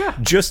 because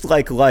just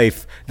like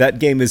life, that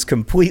game is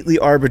completely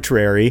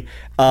arbitrary,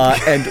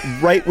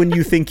 and right when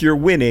you think you're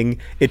winning,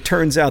 it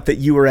turns out that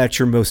you are at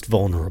your most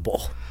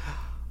vulnerable.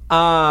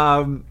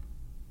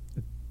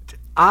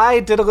 I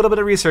did a little bit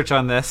of research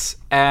on this,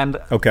 and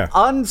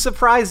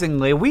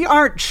unsurprisingly, we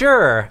aren't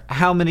sure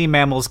how many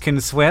mammals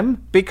can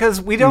swim,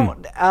 because we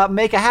don't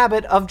make a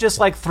habit of just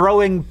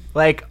throwing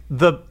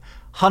the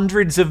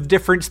hundreds of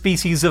different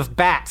species of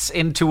bats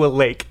into a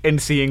lake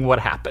and seeing what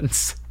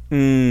happens.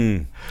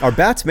 Are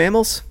bats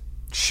mammals?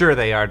 Sure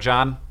they are,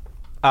 John.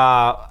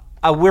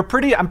 I'm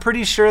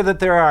pretty sure that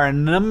there are a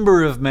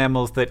number of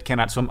mammals that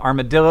cannot swim.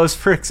 Armadillos,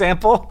 for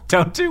example,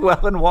 don't do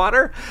well in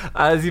water,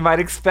 as you might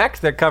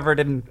expect. They're covered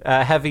in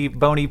heavy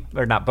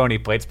not bony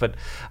plates, but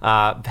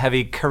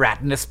heavy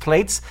keratinous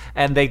plates,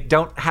 and they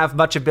don't have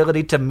much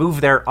ability to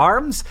move their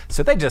arms,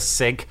 so they just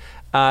sink.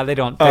 They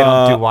don't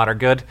do water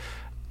good.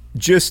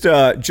 Just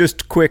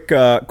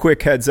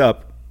quick heads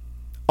up.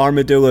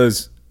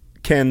 Armadillos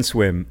can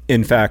swim.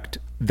 In fact,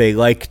 they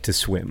like to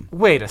swim.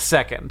 Wait a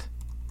second.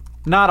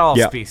 Not all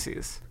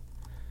species.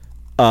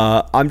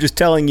 I'm just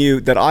telling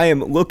you that I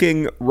am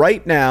looking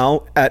right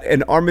now at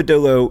an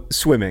armadillo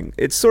swimming.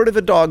 It's sort of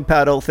a dog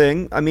paddle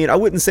thing. I mean, I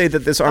wouldn't say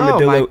that this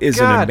armadillo is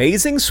an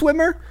amazing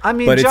swimmer, but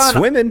John, it's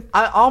swimming.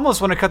 I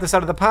almost want to cut this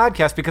out of the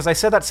podcast because I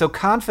said that so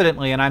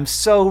confidently, and I'm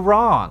so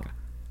wrong.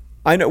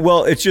 I know.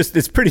 Well,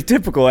 it's pretty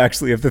typical,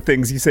 actually, of the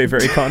things you say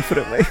very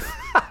confidently.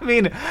 I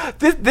mean,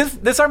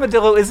 this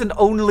armadillo isn't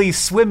only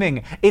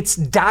swimming; it's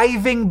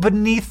diving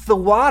beneath the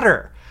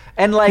water.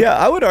 And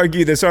I would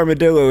argue this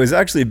armadillo is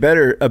actually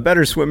a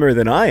better swimmer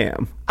than I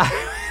am.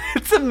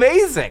 It's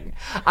amazing.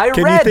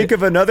 Can you think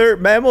of another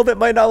mammal that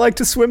might not like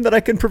to swim that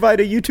I can provide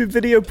a YouTube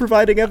video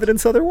providing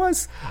evidence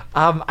otherwise?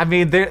 I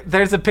mean,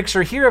 there's a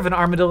picture here of an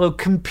armadillo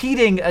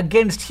competing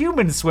against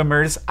human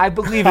swimmers. I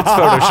believe it's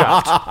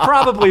photoshopped.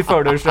 Probably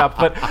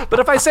photoshopped. But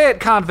if I say it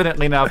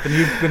confidently enough,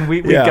 then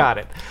we got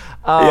it.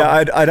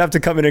 I'd have to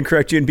come in and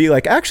correct you and be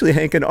like, actually,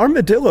 Hank, an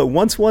armadillo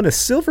once won a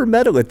silver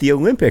medal at the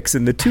Olympics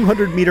in the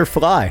 200-meter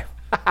fly.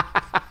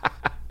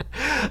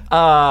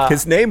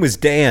 His name was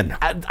Dan.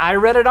 I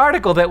read an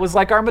article that was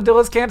like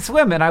armadillos can't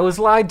swim, and I was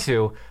lied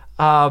to.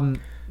 Hey,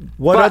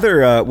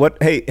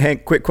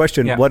 Hank, quick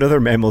question. Yeah. What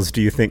other mammals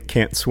do you think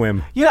can't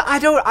swim? Yeah,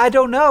 I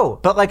don't know.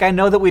 But like, I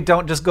know that we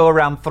don't just go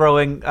around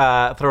throwing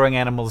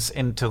animals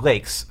into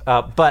lakes.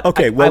 But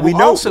okay, I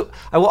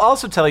will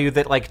also tell you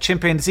that like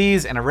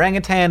chimpanzees and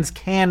orangutans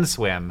can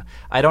swim.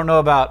 I don't know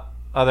about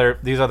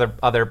these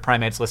other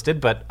primates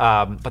listed, but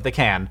they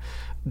can.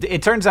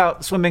 It turns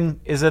out swimming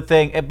is a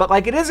thing, but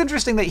like it is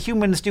interesting that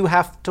humans do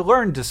have to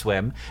learn to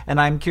swim, and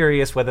I'm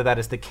curious whether that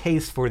is the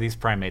case for these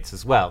primates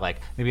as well.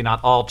 Like maybe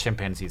not all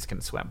chimpanzees can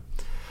swim,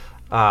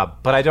 but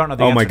I don't know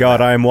the answer. Oh my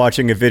God, I am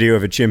watching a video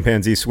of a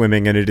chimpanzee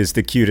swimming, and it is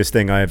the cutest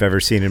thing I have ever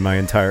seen in my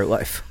entire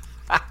life.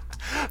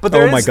 But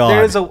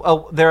there is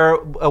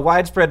a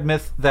widespread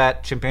myth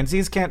that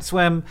chimpanzees can't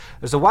swim.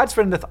 There's a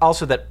widespread myth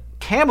also that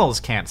camels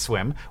can't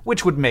swim,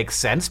 which would make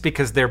sense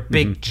because they're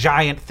big,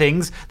 giant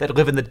things that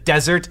live in the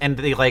desert and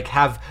they like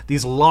have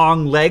these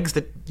long legs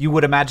that you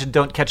would imagine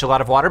don't catch a lot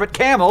of water. But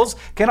camels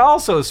can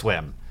also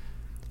swim.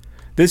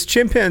 This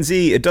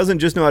chimpanzee, it doesn't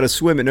just know how to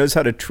swim; it knows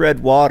how to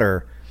tread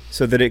water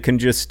so that it can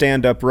just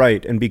stand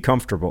upright and be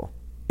comfortable.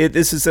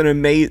 This is an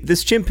amazing.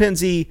 This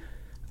chimpanzee.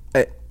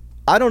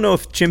 I don't know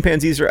if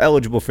chimpanzees are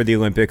eligible for the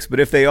Olympics, but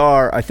if they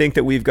are, I think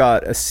that we've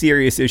got a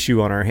serious issue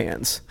on our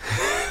hands.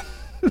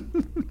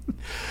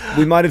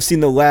 We might have seen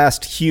the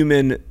last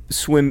human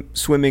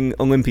swimming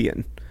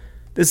Olympian.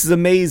 This is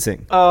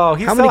amazing. Oh,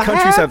 he's so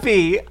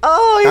happy.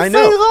 I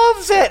know. He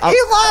loves it.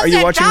 He loves it. Are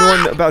you watching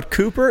the one about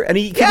Cooper? And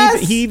he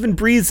even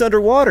breathes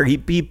underwater.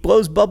 He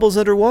blows bubbles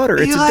underwater.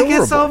 It's adorable. He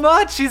likes it so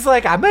much. He's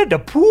like, I'm in the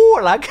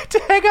pool. I get to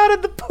hang out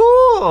in the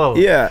pool.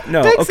 Yeah.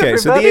 No. Thanks, okay.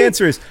 everybody.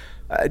 So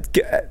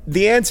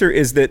the answer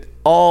is that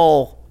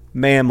all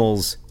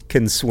mammals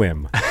can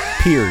swim.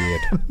 Period.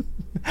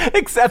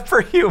 Except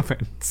for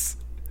humans.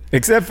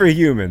 Except for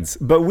humans.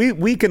 But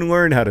we can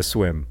learn how to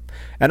swim.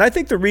 And I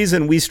think the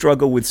reason we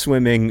struggle with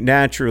swimming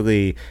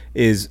naturally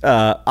is,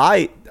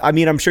 I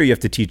mean, I'm sure you have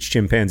to teach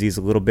chimpanzees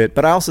a little bit,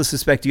 but I also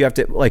suspect you have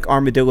to, like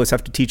armadillos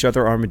have to teach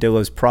other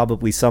armadillos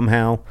probably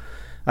somehow.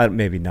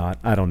 Maybe not.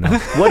 I don't know.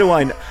 What do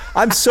I know?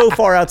 I'm so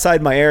far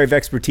outside my area of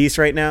expertise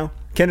right now.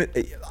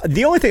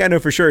 The only thing I know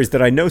for sure is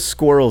that I know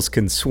squirrels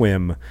can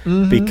swim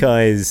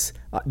because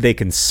they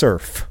can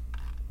surf.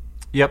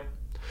 Yep.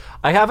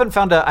 I haven't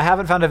found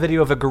a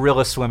video of a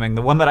gorilla swimming.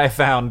 The one that I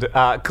found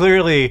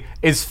clearly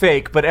is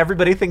fake, but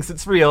everybody thinks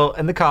it's real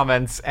in the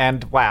comments,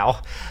 and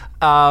wow.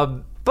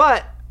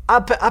 But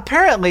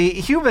apparently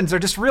humans are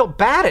just real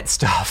bad at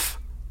stuff.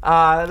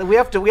 We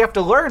have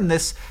to learn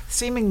this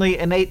seemingly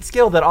innate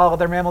skill that all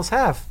other mammals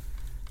have.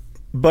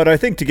 But I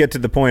think to get to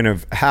the point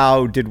of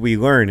how did we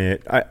learn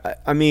it,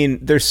 I mean,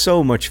 there's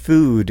so much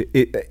food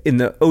in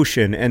the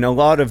ocean, and a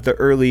lot of the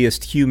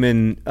earliest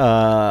human,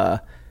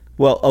 a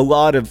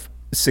lot of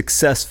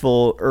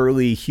successful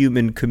early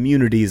human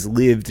communities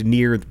lived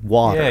near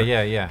water.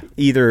 Yeah.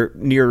 Either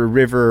near a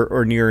river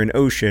or near an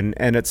ocean.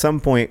 And at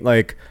some point,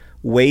 like,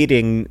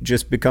 wading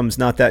just becomes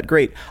not that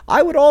great.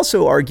 I would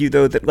also argue,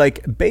 though, that,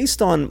 like,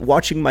 based on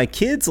watching my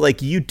kids,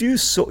 like, you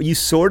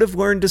sort of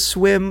learn to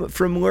swim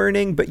from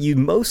learning, but you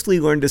mostly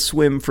learn to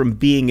swim from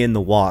being in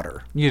the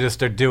water. You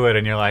just do it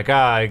and you're like,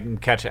 I'm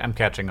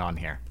catching on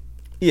here.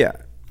 Yeah.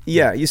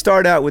 You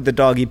start out with the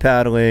doggy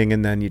paddling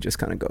and then you just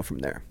kind of go from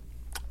there.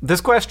 This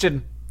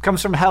question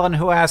comes from Helen,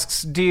 who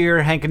asks,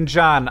 Dear Hank and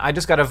John, I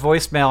just got a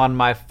voicemail on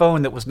my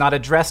phone that was not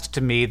addressed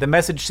to me. The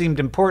message seemed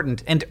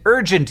important and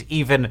urgent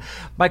even.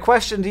 My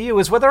question to you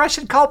is whether I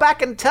should call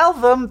back and tell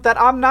them that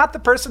I'm not the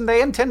person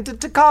they intended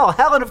to call.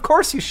 Helen, of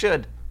course you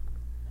should.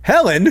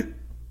 Helen?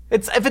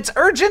 If it's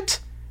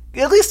urgent,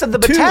 at least send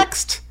them a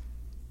text.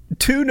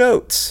 2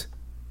 notes.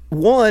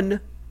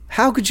 1,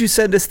 how could you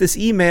send us this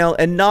email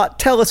and not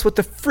tell us what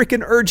the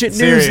freaking urgent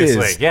news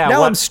is? Yeah.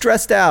 Now I'm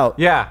stressed out.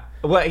 Yeah.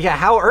 Well, yeah.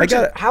 How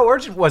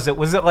urgent was it?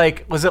 Was it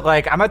like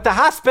I'm at the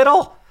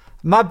hospital?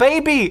 My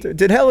baby.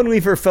 Did Helen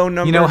leave her phone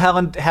number? You know,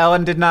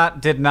 Helen did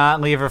not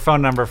leave her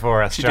phone number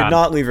for us. She John. did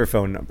not leave her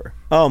phone number.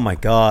 Oh my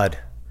God.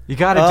 You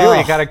got to do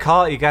it. You got to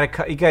call. You got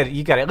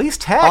to at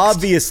least text.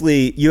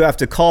 Obviously, you have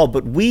to call,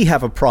 but we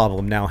have a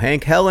problem now,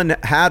 Hank. Helen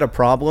had a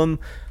problem,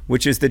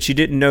 which is that she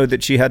didn't know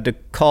that she had to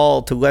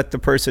call to let the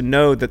person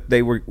know that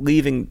they were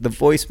leaving the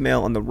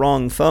voicemail on the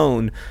wrong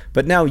phone.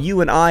 But now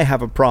you and I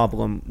have a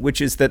problem,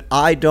 which is that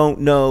I don't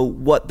know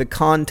what the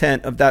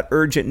content of that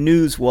urgent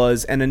news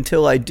was, and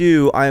until I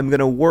do, I am going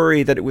to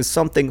worry that it was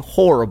something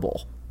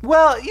horrible.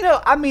 Well, you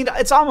know, I mean,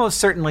 it's almost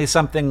certainly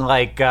something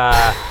like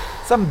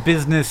some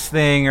business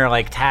thing or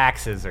like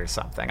taxes or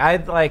something.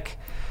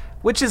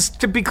 which is,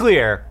 to be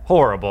clear,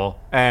 horrible.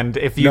 And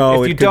if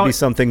you it could be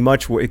something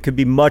much worse. It could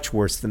be much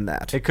worse than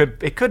that. It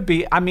could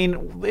be. I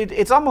mean,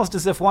 it's almost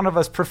as if one of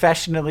us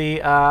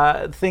professionally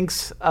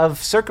thinks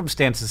of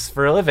circumstances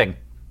for a living.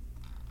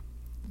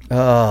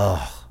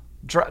 Oh,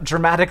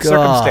 dramatic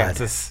God.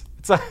 circumstances.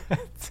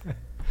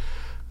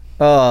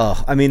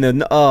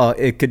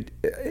 It could.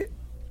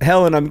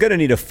 Helen, I'm going to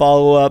need a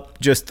follow-up.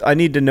 I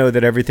need to know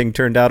that everything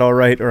turned out all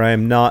right, or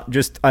I'm not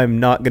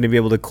going to be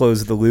able to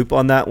close the loop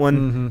on that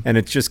one, and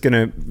it's just going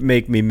to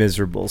make me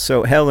miserable.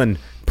 So, Helen,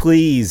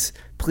 please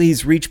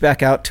reach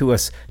back out to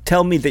us.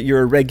 Tell me that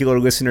you're a regular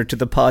listener to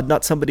the pod,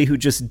 not somebody who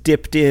just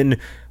dipped in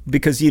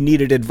because you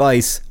needed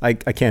advice. I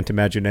can't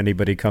imagine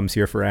anybody comes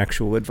here for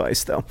actual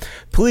advice, though.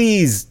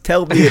 Please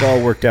tell me it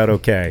all worked out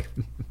okay.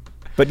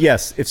 But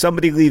yes, if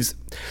somebody leaves,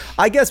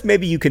 I guess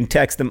maybe you can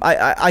text them.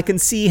 I can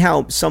see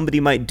how somebody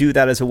might do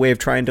that as a way of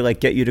trying to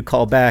get you to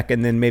call back,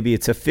 and then maybe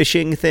it's a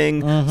phishing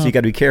thing. So you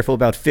got to be careful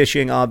about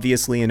phishing,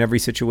 obviously, in every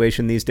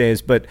situation these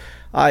days. But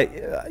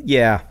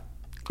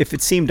if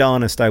it seemed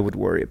honest, I would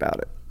worry about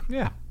it.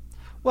 Yeah.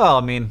 Well,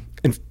 I mean,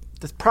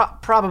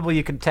 probably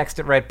you can text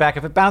it right back.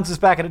 If it bounces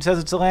back and it says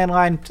it's a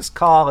landline, just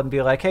call and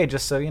be like, hey,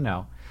 just so you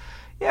know.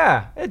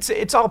 Yeah,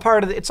 it's all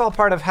part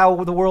of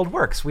how the world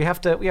works. We have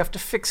to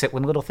fix it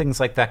when little things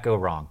like that go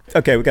wrong.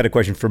 Okay, we got a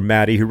question from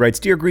Maddie, who writes,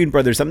 Dear Green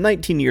Brothers, I'm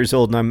 19 years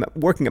old and I'm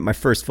working at my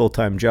first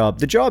full-time job.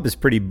 The job is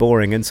pretty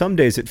boring, and some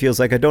days it feels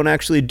like I don't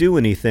actually do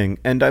anything,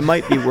 and I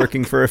might be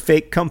working for a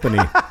fake company.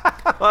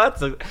 Well,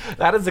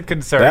 that is a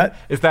concern.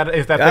 Is that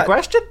the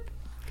question?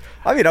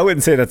 I mean, I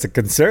wouldn't say that's a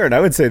concern.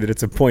 I would say that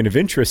it's a point of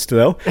interest,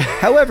 though.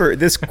 However,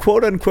 this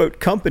quote-unquote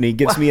company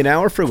gives me an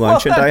hour for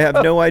lunch, and I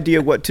have no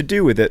idea what to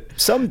do with it.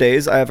 Some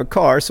days I have a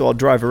car, so I'll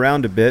drive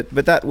around a bit,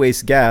 but that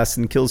wastes gas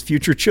and kills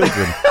future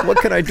children. What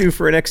can I do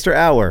for an extra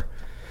hour?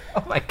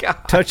 Oh, my God.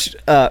 Touch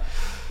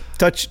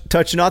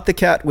not the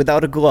cat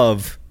without a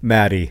glove,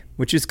 Maddie,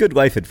 which is good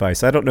life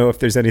advice. I don't know if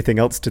there's anything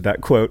else to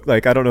that quote. I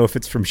don't know if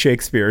it's from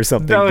Shakespeare or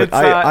something. No,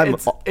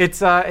 but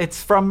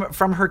it's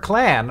from her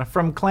clan,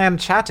 from Clan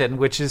Chattan,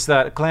 which is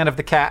the clan of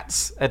the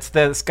cats. It's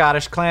the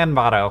Scottish clan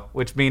motto,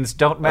 which means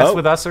 "Don't mess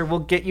with us, or we'll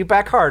get you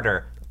back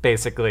harder."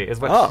 Basically, is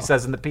what she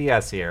says in the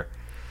PS here.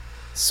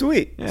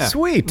 Sweet, yeah.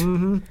 Sweet.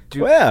 Mm-hmm.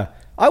 Yeah,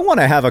 I want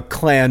to have a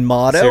clan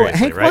motto. Seriously,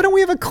 Hank, right? Why don't we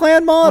have a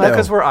clan motto?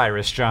 Because we're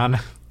Irish, John.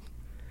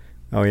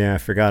 Oh yeah, I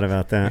forgot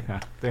about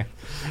that. Yeah,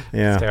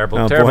 it's terrible.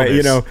 Oh terrible boy,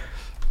 news.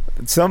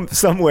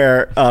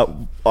 Somewhere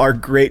our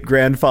great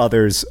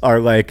grandfathers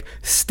are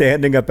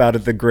standing up out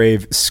of the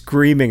grave,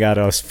 screaming at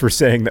us for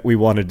saying that we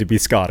wanted to be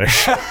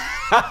Scottish. There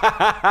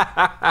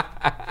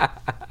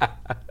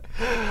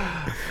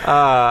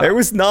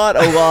was not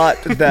a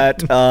lot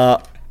that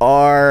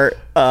our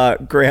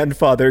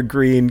grandfather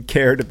Green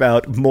cared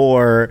about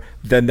more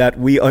than that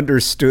we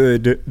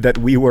understood that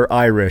we were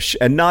Irish,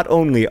 and not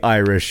only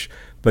Irish,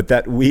 but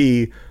that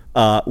we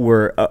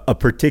were a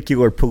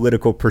particular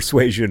political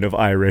persuasion of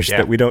Irish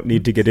that we don't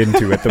need to get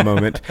into at the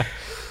moment.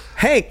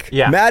 Hank,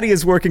 Maddie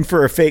is working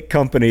for a fake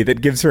company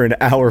that gives her an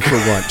hour for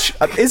lunch.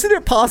 Isn't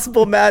it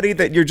possible, Maddie,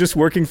 that you're just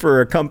working for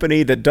a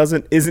company that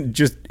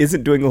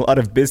isn't doing a lot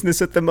of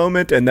business at the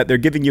moment, and that they're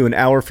giving you an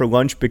hour for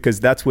lunch because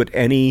that's what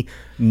any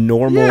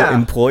normal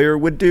employer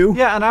would do?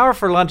 Yeah, an hour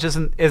for lunch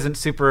isn't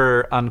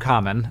super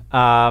uncommon.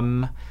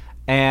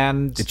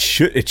 And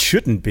it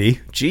shouldn't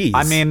be. Jeez.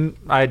 I mean,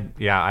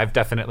 I've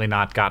definitely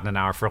not gotten an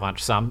hour for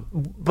lunch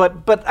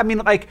but I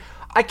mean, I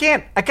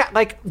can't,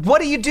 what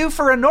do you do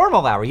for a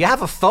normal hour? You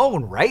have a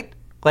phone, right?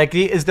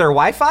 Is there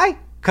Wi-Fi?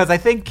 Because I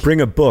think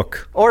bring a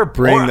book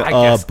bring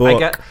a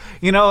book.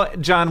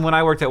 John, when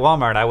I worked at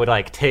Walmart, I would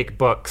take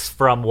books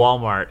from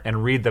Walmart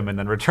and read them and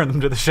then return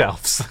them to the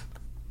shelves.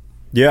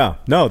 Yeah,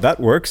 no, that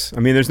works.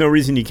 I mean, there's no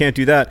reason you can't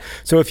do that.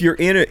 So if you're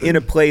in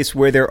a place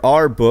where there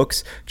are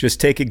books,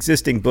 just take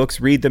existing books,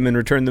 read them, and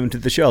return them to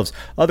the shelves.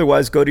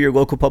 Otherwise, go to your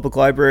local public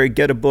library,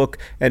 get a book,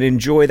 and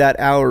enjoy that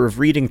hour of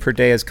reading per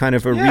day as kind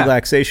of a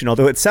relaxation.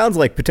 Although it sounds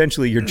like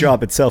potentially your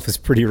job itself is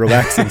pretty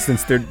relaxing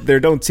since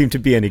there don't seem to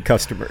be any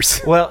customers.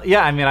 Well,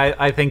 yeah, I mean,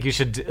 I think you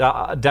should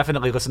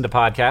definitely listen to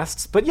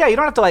podcasts. But yeah, you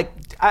don't have to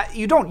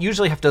you don't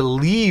usually have to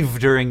leave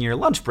during your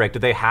lunch break. Do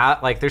they have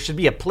there should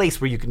be a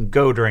place where you can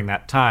go during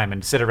that time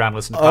and sit around and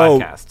listen to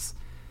podcasts.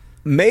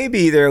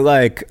 Maybe they're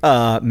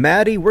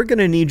Maddie, we're going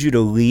to need you to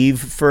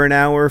leave for an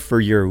hour for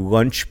your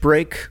lunch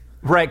break.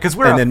 Right, because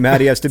then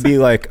Maddie has to be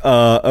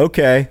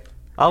okay.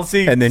 I'll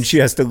see. And then she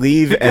has to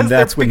leave, and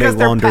that's when they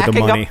launder the money.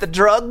 They're packing up the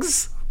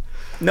drugs?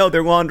 No,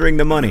 they're laundering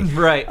the money.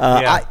 Right,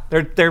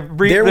 They're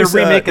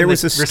remaking the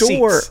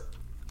receipts.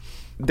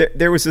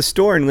 There was a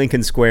store in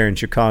Lincoln Square in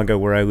Chicago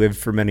where I lived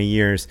for many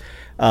years,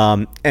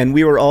 and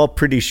we were all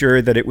pretty sure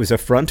that it was a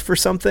front for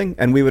something,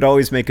 and we would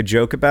always make a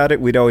joke about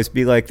it. We'd always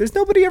be like, there's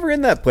nobody ever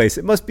in that place.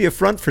 It must be a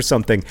front for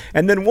something.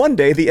 And then one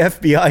day the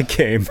FBI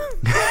came,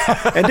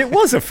 and it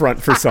was a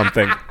front for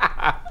something.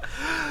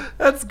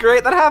 That's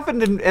great. That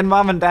happened in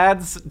Mom and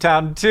Dad's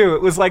town, too.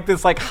 It was like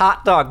this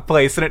hot dog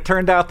place, and it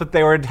turned out that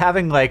they were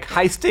having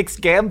high-stakes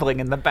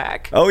gambling in the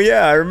back. Oh,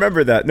 yeah, I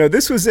remember that. No,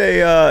 this was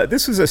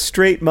a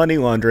straight money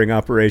laundering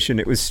operation.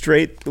 It was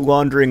straight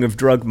laundering of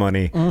drug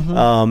money.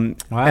 Wow.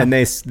 And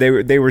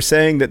they were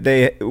saying that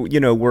they,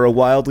 were a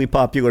wildly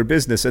popular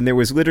business, and there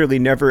was literally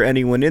never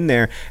anyone in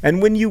there.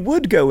 And when you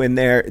would go in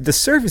there, the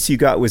service you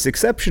got was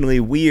exceptionally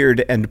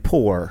weird and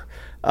poor.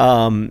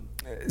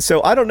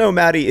 So I don't know,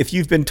 Maddie, if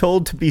you've been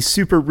told to be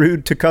super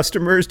rude to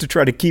customers to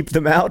try to keep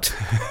them out,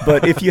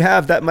 but if you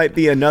have, that might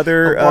be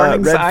another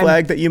red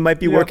flag that you might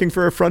be working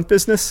for a front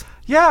business.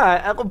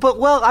 Yeah, but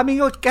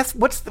guess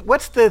what's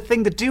the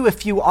thing to do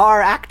if you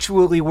are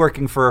actually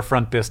working for a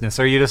front business?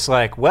 Are you just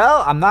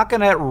I'm not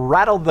going to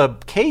rattle the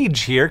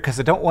cage here because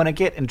I don't want to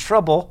get in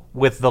trouble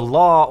with the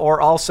law or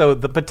also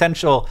the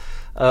potential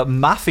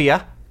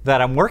mafia that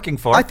I'm working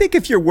for? I think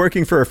if you're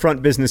working for a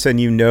front business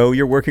and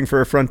you're working for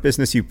a front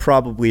business, you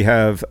probably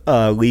have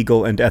a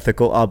legal and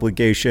ethical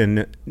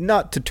obligation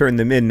not to turn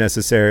them in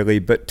necessarily,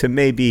 but to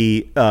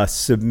maybe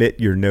submit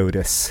your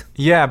notice.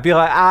 Yeah, be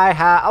like,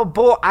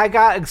 I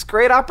got this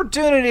great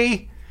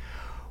opportunity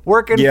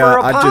working for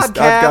a podcast.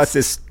 I've got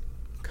this.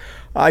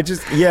 By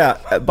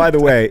the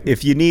way,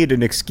 if you need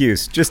an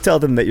excuse, just tell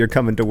them that you're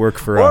coming to work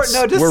for us.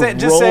 Or no,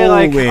 just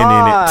say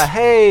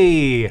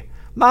hey,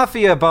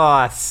 Mafia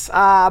boss,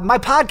 my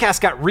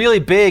podcast got really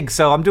big,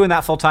 so I'm doing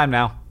that full time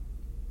now.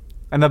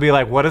 And they'll be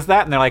like, what is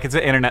that? And they're like, it's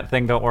an internet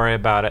thing, don't worry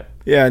about it.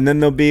 Yeah, and then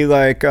they'll be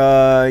like,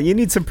 you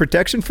need some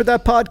protection for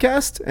that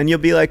podcast? And you'll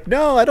be like,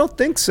 no, I don't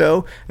think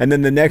so. And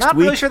then the next week,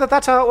 not really sure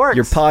that's how it works.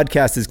 Your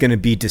podcast is going to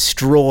be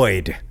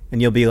destroyed.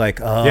 And you'll be like,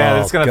 oh, yeah,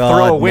 it's going to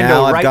throw a window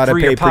now right I've got to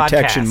through pay your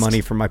protection podcast.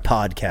 money for my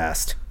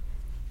podcast.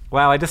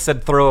 Wow, I just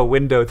said throw a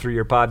window through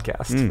your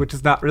podcast, which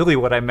is not really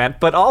what I meant,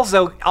 but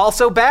also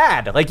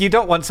bad. You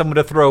don't want someone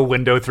to throw a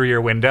window through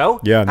your window.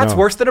 Yeah, that's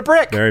worse than a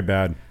brick. Very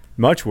bad.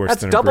 Much worse than a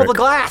brick. That's double the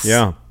glass.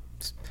 Yeah.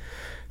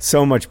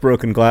 So much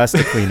broken glass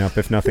to clean up,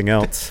 if nothing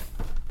else.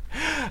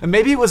 And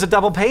maybe it was a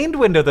double-paned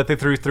window that they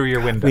threw through your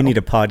window. We need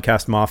a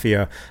podcast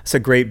mafia. It's a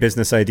great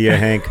business idea,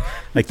 Hank.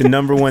 The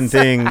number one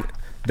thing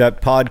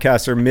that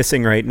podcasts are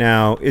missing right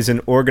now is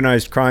an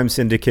organized crime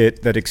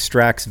syndicate that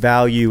extracts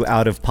value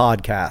out of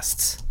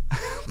podcasts.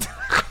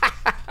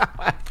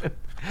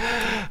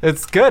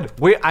 It's good.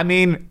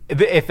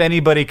 If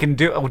anybody can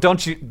do,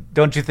 don't you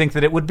think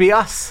that it would be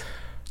us?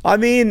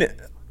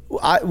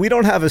 We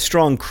don't have a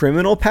strong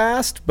criminal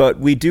past, but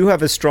we do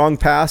have a strong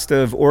past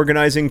of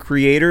organizing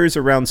creators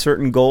around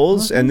certain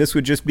goals, and this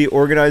would just be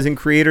organizing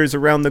creators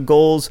around the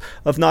goals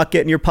of not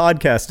getting your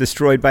podcast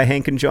destroyed by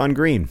Hank and John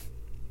Green.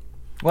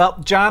 Well,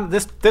 John,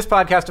 this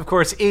podcast, of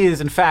course,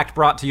 is in fact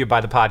brought to you by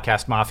the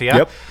Podcast Mafia.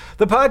 Yep.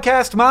 The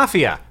Podcast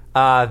Mafia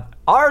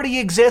already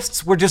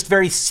exists. We're just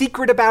very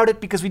secret about it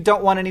because we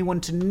don't want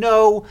anyone to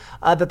know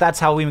that that's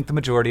how we make the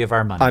majority of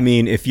our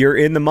money. If you're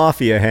in the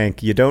mafia,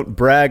 Hank, you don't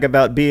brag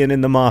about being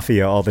in the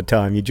mafia all the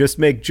time. You just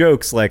make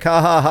jokes like,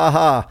 ha, ha, ha,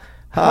 ha.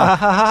 Ha, ha,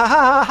 ha,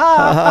 ha,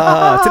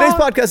 ha. Today's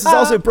podcast is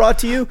also brought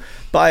to you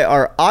by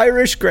our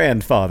Irish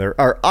grandfather.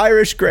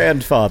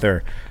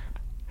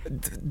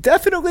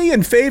 Definitely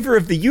in favor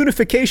of the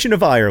unification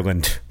of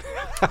Ireland.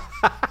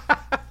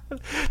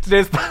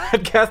 Today's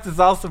podcast is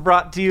also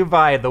brought to you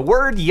by the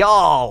word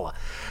y'all.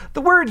 The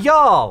word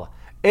y'all.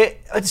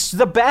 It's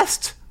the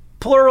best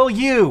plural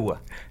you.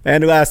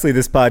 And lastly,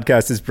 this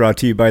podcast is brought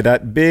to you by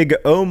that big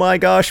oh my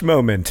gosh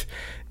moment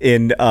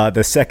in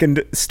the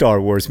second Star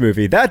Wars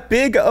movie. That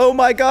big oh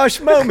my gosh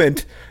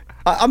moment.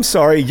 I'm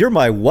sorry, you're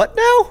my what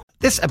now?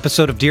 This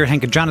episode of Dear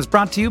Hank and John is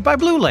brought to you by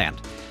Blue Land.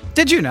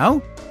 Did you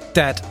know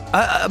that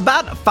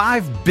about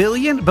 5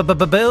 billion,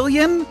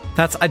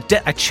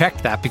 I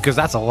checked that because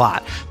that's a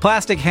lot.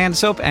 Plastic hand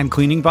soap and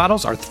cleaning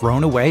bottles are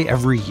thrown away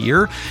every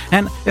year.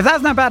 And if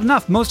that's not bad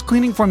enough, most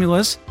cleaning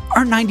formulas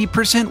are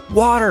 90%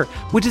 water,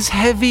 which is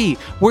heavy.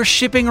 We're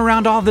shipping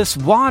around all this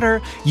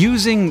water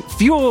using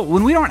fuel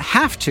when we don't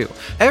have to.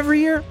 Every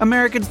year,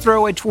 Americans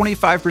throw away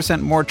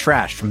 25% more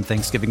trash from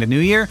Thanksgiving to New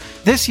Year.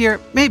 This year,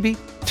 maybe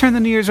turn the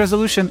New Year's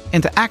resolution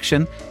into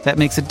action that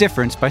makes a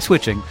difference by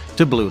switching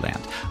to Blue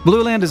Land.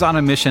 Blue Land is on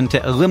a mission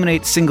to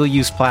eliminate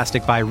single-use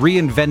plastic by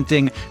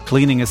reinventing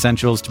cleaning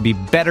essentials to be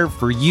better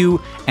for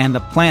you and the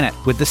planet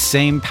with the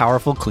same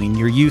powerful clean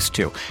you're used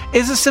to.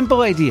 It's a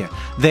simple idea.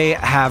 They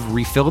have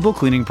refillable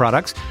cleaning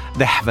products.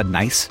 They have a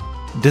nice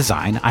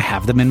design. I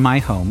have them in my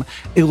home.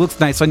 It looks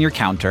nice on your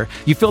counter.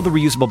 You fill the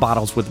reusable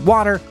bottles with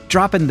water,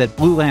 drop in the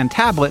Blue Land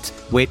tablets,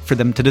 wait for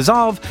them to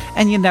dissolve,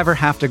 and you never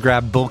have to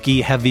grab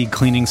bulky, heavy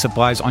cleaning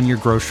supplies on your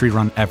grocery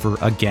run ever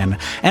again.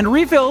 And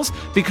refills,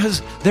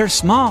 because they're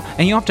small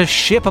and you don't have to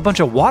ship a bunch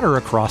of water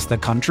across the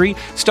country,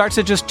 starts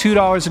at just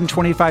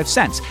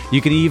 $2.25.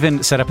 You can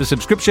even set up a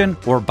subscription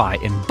or buy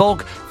in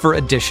bulk for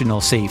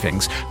additional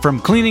savings. From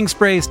cleaning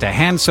sprays to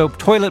hand soap,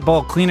 toilet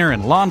bowl cleaner,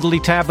 and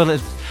laundry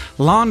tablets,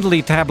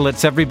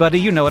 everybody,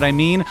 you know what I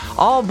mean.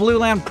 All Blue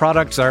Land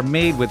products are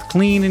made with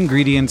clean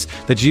ingredients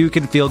that you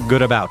can feel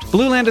good about.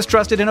 Blue Land is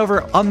trusted in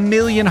over 1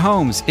 million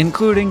homes,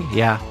 including,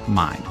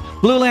 mine.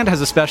 Blue Land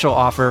has a special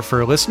offer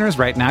for listeners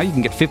right now. You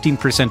can get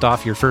 15%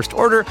 off your first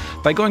order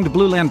by going to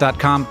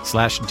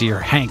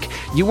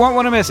blueland.com/DearHank. You won't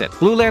want to miss it.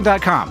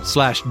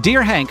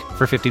 blueland.com/DearHank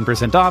for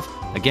 15% off.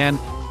 Again,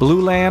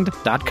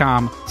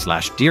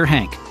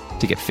 blueland.com/DearHank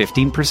to get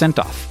 15%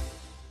 off.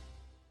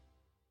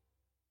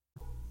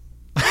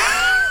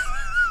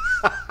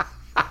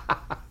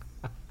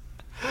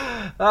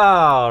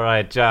 All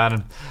right,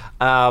 John.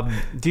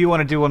 Do you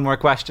want to do one more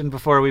question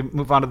before we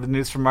move on to the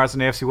news from Mars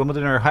and AFC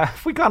Wimbledon, or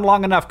have we gone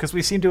long enough? Because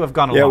we seem to have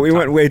gone a long time. Yeah, we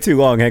went way too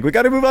long, Hank. We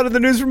got to move on to the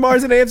news from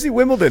Mars and AFC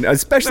Wimbledon,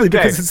 especially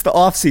because it's the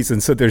off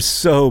season, so there's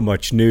so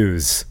much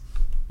news.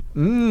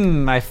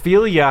 I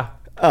feel ya.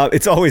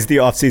 It's always the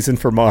off season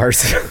for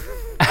Mars.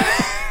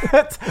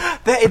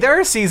 There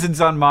are seasons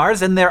on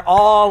Mars, and they're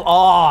all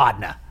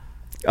on.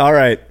 All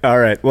right.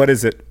 What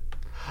is it?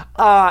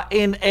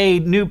 In a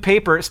new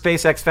paper,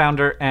 SpaceX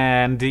founder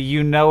and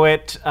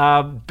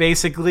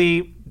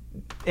basically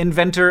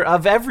inventor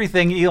of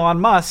everything, Elon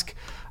Musk,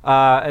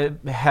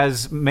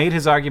 has made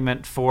his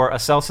argument for a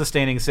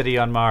self-sustaining city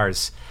on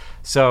Mars.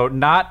 So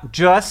not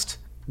just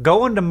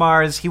going to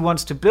Mars, he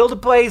wants to build a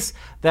place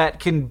that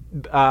can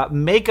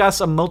make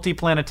us a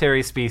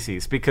multiplanetary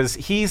species, because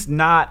he's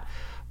not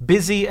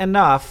busy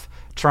enough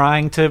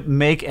trying to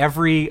make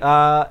every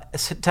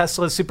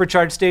Tesla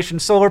supercharged station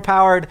solar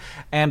powered,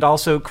 and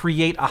also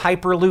create a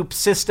hyperloop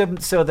system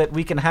so that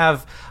we can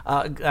have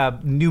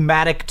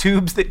pneumatic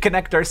tubes that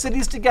connect our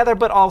cities together,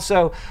 but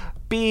also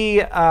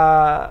be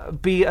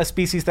a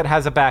species that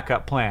has a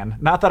backup plan.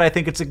 Not that I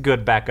think it's a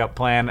good backup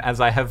plan,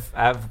 as I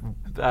have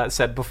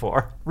said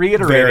before.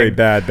 Very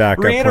bad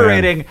backup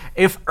plan.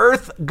 If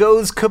Earth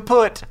goes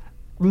kaput,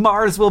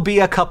 Mars will be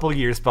a couple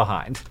years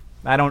behind.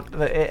 I don't,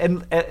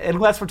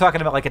 unless we're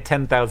talking about like a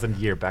 10,000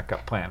 year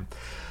backup plan.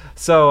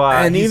 So,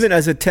 and even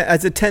as a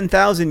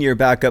 10,000 year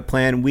backup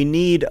plan, we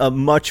need a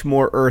much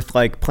more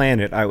Earth-like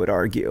planet, I would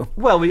argue.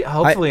 Well,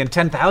 hopefully in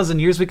 10,000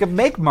 years we could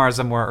make Mars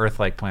a more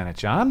Earth-like planet,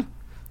 John.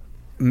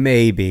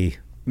 Maybe.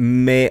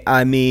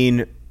 I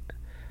mean,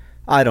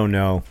 I don't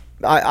know.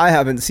 I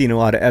haven't seen a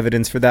lot of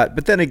evidence for that.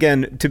 But then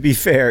again, to be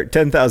fair,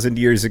 10,000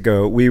 years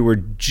ago, we were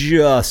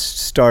just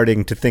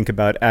starting to think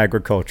about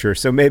agriculture.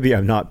 So maybe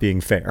I'm not being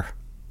fair.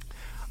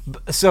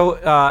 So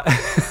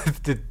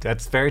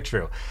that's very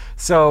true.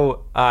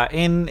 So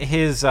in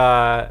his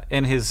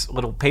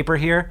little paper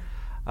here,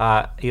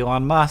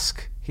 Elon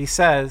Musk, he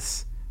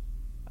says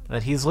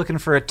that he's looking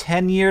for a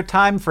 10-year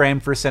time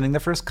frame for sending the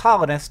first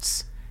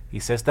colonists. He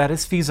says that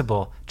is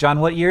feasible. John,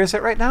 what year is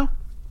it right now?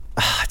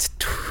 It's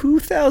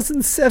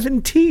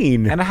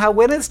 2017. And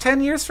when is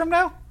 10 years from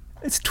now?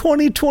 It's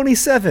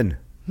 2027.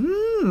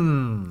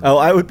 Oh,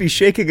 I would be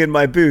shaking in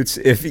my boots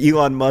if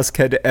Elon Musk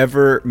had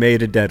ever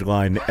made a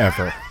deadline,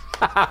 ever.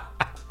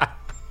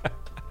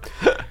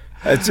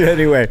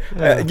 Anyway,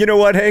 you know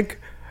what, Hank?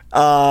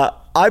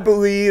 I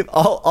believe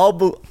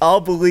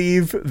I'll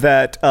believe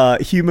that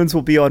humans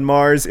will be on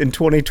Mars in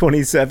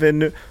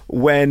 2027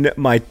 when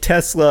my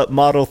Tesla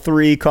Model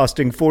 3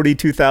 costing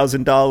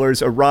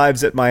 $42,000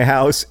 arrives at my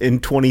house in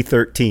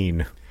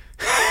 2013.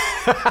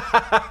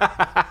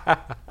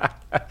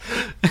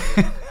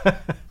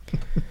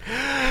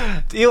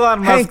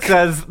 Elon Musk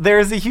says there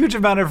is a huge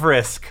amount of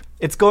risk.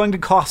 It's going to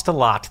cost a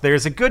lot.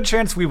 There's a good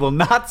chance we will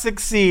not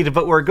succeed,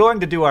 but we're going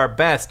to do our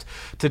best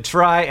to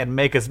try and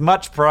make as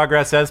much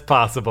progress as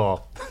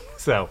possible.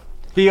 So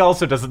he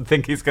also doesn't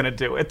think he's going to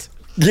do it.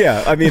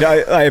 Yeah, I mean,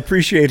 I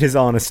appreciate his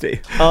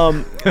honesty.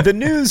 The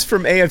news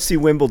from AFC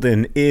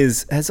Wimbledon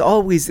is, as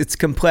always, it's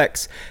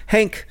complex.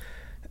 Hank,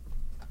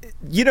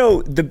 you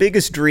know, the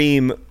biggest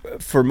dream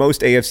for most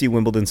AFC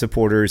Wimbledon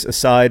supporters,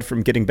 aside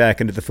from getting back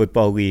into the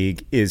Football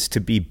League, is to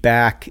be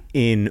back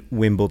in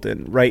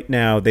Wimbledon. Right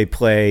now, they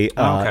play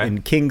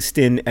in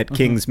Kingston at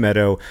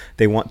Kingsmeadow.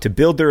 They want to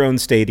build their own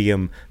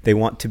stadium. They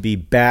want to be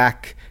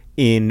back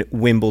in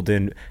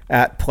Wimbledon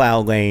at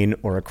Plough Lane,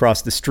 or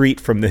across the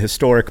street from the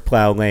historic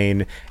Plough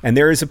Lane. And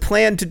there is a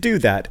plan to do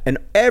that. And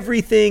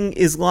everything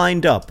is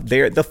lined up.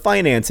 The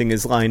financing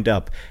is lined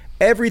up.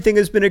 Everything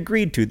has been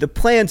agreed to. The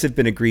plans have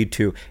been agreed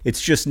to.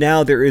 It's just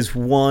now there is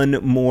one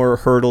more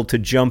hurdle to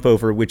jump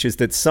over, which is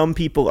that some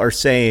people are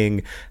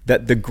saying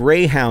that the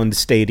Greyhound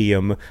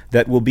Stadium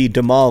that will be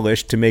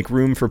demolished to make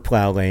room for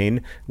Plough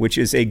Lane, which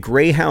is a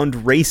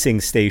Greyhound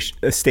racing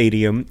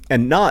stadium,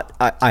 and not,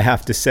 I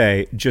have to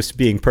say, just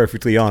being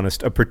perfectly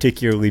honest, a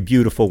particularly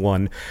beautiful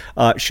one,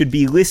 should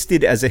be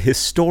listed as a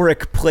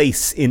historic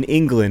place in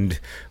England,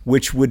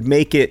 which would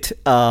make it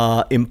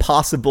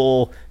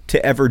impossible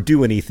to ever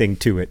do anything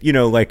to it. You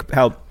know, like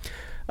how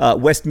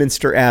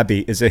Westminster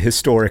Abbey is a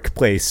historic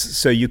place,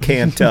 so you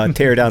can't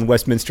tear down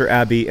Westminster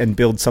Abbey and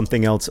build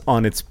something else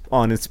on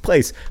its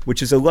place,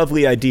 which is a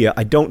lovely idea.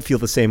 I don't feel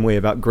the same way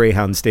about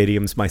Greyhound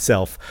stadiums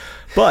myself,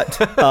 but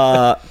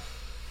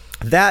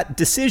that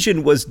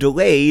decision was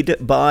delayed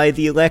by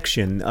the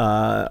election.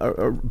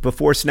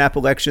 Before snap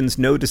elections,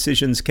 no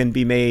decisions can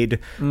be made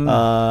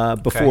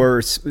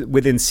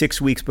within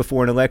 6 weeks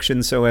before an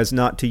election, so as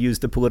not to use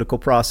the political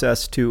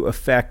process to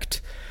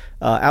affect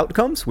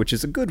outcomes, which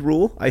is a good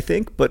rule, I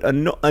think, but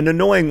an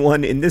annoying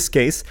one in this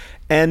case.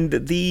 And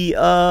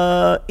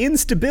the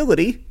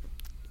instability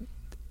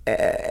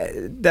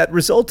that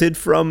resulted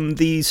from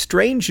the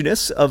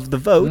strangeness of the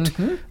vote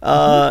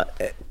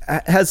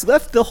has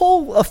left the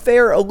whole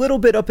affair a little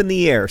bit up in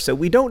the air. So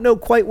we don't know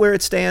quite where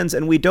it stands,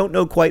 and we don't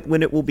know quite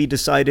when it will be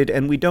decided,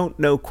 and we don't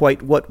know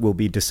quite what will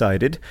be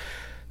decided.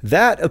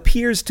 That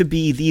appears to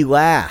be the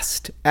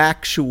last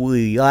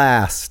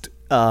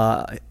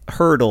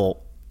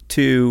hurdle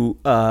to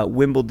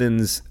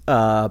Wimbledon's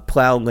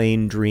plow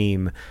lane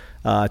dream,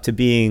 to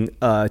being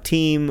a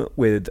team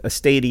with a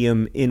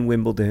stadium in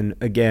Wimbledon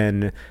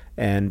again,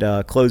 and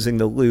closing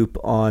the loop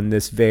on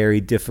this very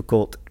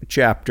difficult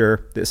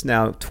chapter, this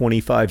now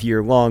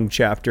 25-year-long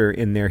chapter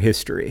in their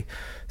history.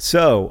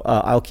 So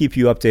I'll keep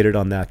you updated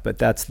on that, but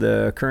that's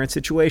the current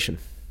situation.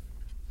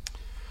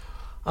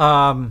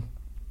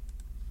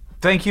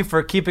 Thank you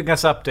for keeping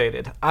us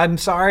updated. I'm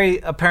sorry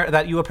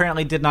that you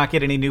apparently did not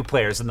get any new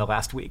players in the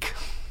last week.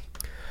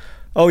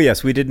 Oh,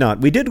 yes, we did not.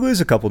 We did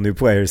lose a couple new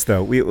players,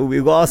 though. We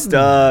lost,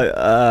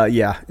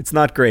 it's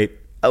not great.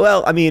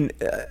 Well, I mean,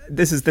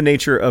 this is the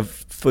nature of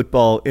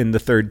football in the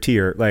third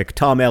tier. Like,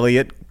 Tom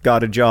Elliott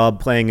got a job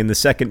playing in the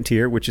second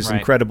tier, which is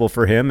incredible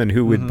for him, and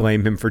who would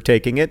blame him for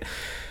taking it?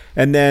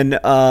 And then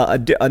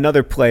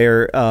another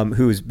player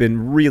who's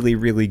been really,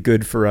 really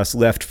good for us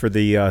left for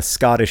the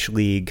Scottish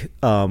League,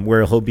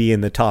 where he'll be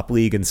in the top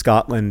league in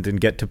Scotland and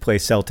get to play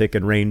Celtic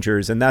and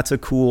Rangers. And that's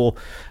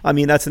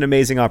that's an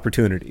amazing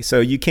opportunity. So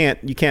you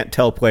can't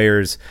tell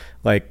players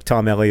like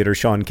Tom Elliott or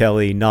Sean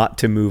Kelly not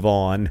to move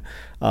on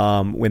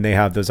when they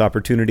have those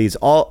opportunities.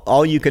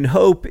 All you can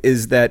hope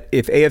is that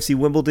if AFC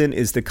Wimbledon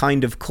is the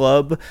kind of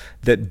club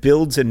that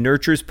builds and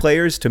nurtures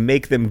players to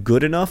make them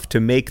good enough to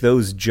make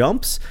those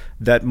jumps,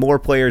 that more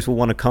players will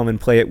want to come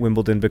and play at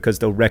Wimbledon because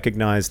they'll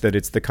recognize that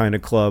it's the kind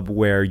of club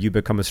where you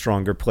become a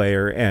stronger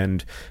player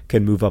and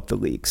can move up the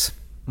leagues.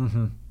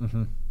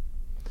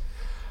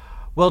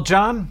 Well,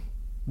 John,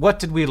 what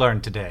did we learn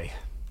today?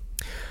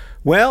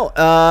 Well,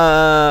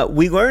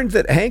 we learned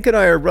that Hank and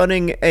I are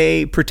running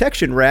a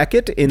protection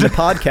racket in the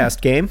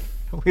podcast game.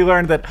 We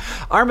learned that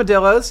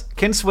armadillos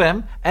can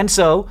swim, and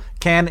so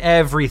can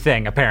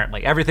everything,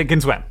 apparently. Everything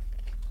can swim.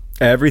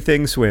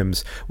 Everything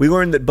swims. We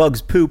learned that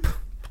bugs poop.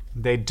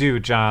 They do,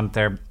 John.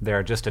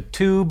 They're just a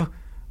tube.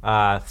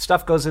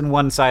 Stuff goes in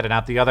one side and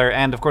out the other.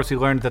 And, of course, we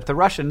learned that the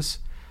Russians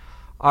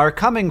are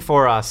coming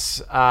for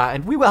us,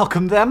 and we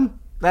welcome them.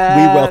 We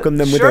welcome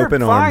them with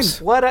open arms.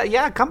 What?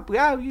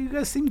 You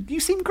guys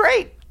seem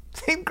great.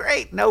 Seem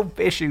great. No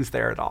issues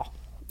there at all.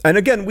 And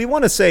again, we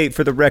want to say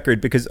for the record,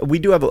 because we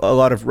do have a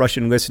lot of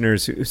Russian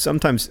listeners who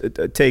sometimes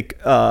take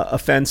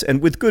offense,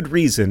 and with good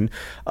reason,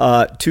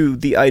 to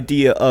the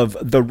idea of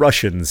the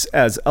Russians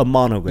as a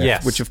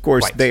monolith, which of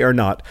course they are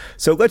not.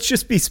 So let's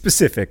just be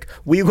specific.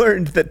 We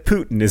learned that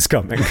Putin is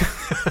coming.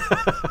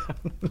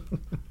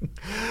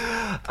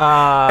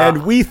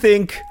 And we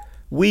think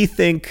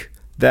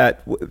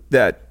that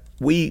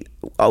we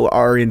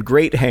are in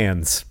great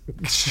hands.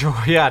 Sure,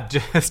 yeah.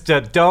 Just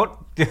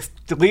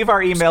leave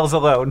our emails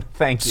alone.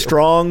 Thank you.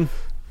 Strong,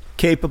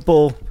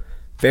 capable,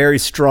 very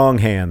strong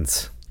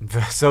hands.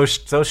 So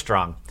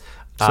strong.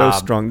 So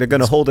strong. They're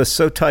going to hold us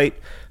so tight,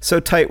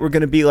 we're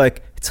going to be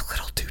like, it's a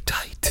little too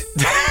tight.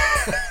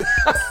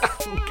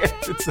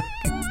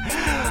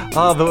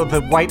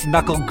 The white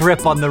knuckle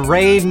grip on the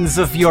reins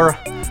of your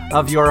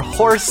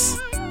horse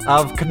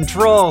of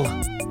control.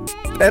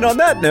 And on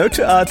that note,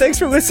 thanks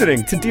for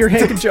listening to Dear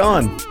Hank and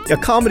John, a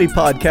comedy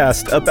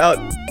podcast about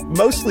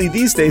mostly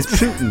these days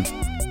Putin.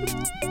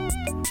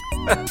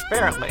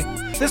 Apparently.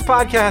 This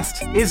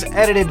podcast is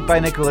edited by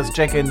Nicholas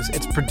Jenkins.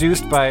 It's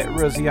produced by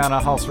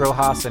Rosianna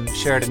Hals-Rojas and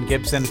Sheridan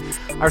Gibson.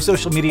 Our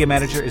social media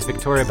manager is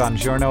Victoria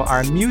Bongiorno.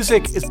 Our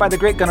music is by The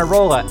Great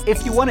Gunnarolla.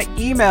 If you want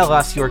to email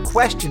us your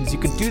questions, you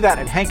can do that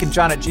at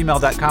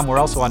hankandjohn@gmail.com. We're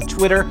also on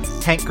Twitter,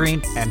 Hank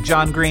Green and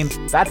John Green.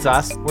 That's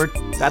us.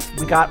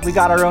 We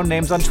got our own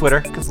names on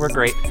Twitter because we're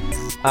great.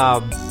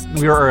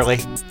 We were early.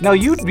 No,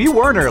 you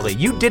weren't early.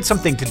 You did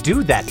something to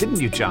do that, didn't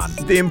you, John?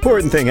 The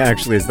important thing,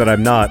 actually, is that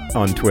I'm not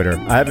on Twitter.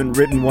 I haven't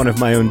written one of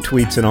my own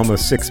tweets in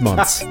almost 6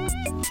 months.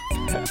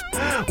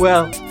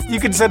 Well, you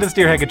can send us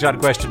Dear Hank and John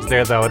questions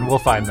there, though, and we'll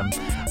find them.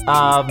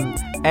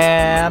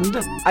 And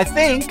I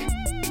think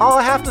all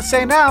I have to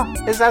say now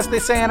is, as they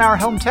say in our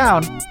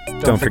hometown,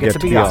 don't forget to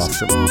be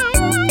awesome.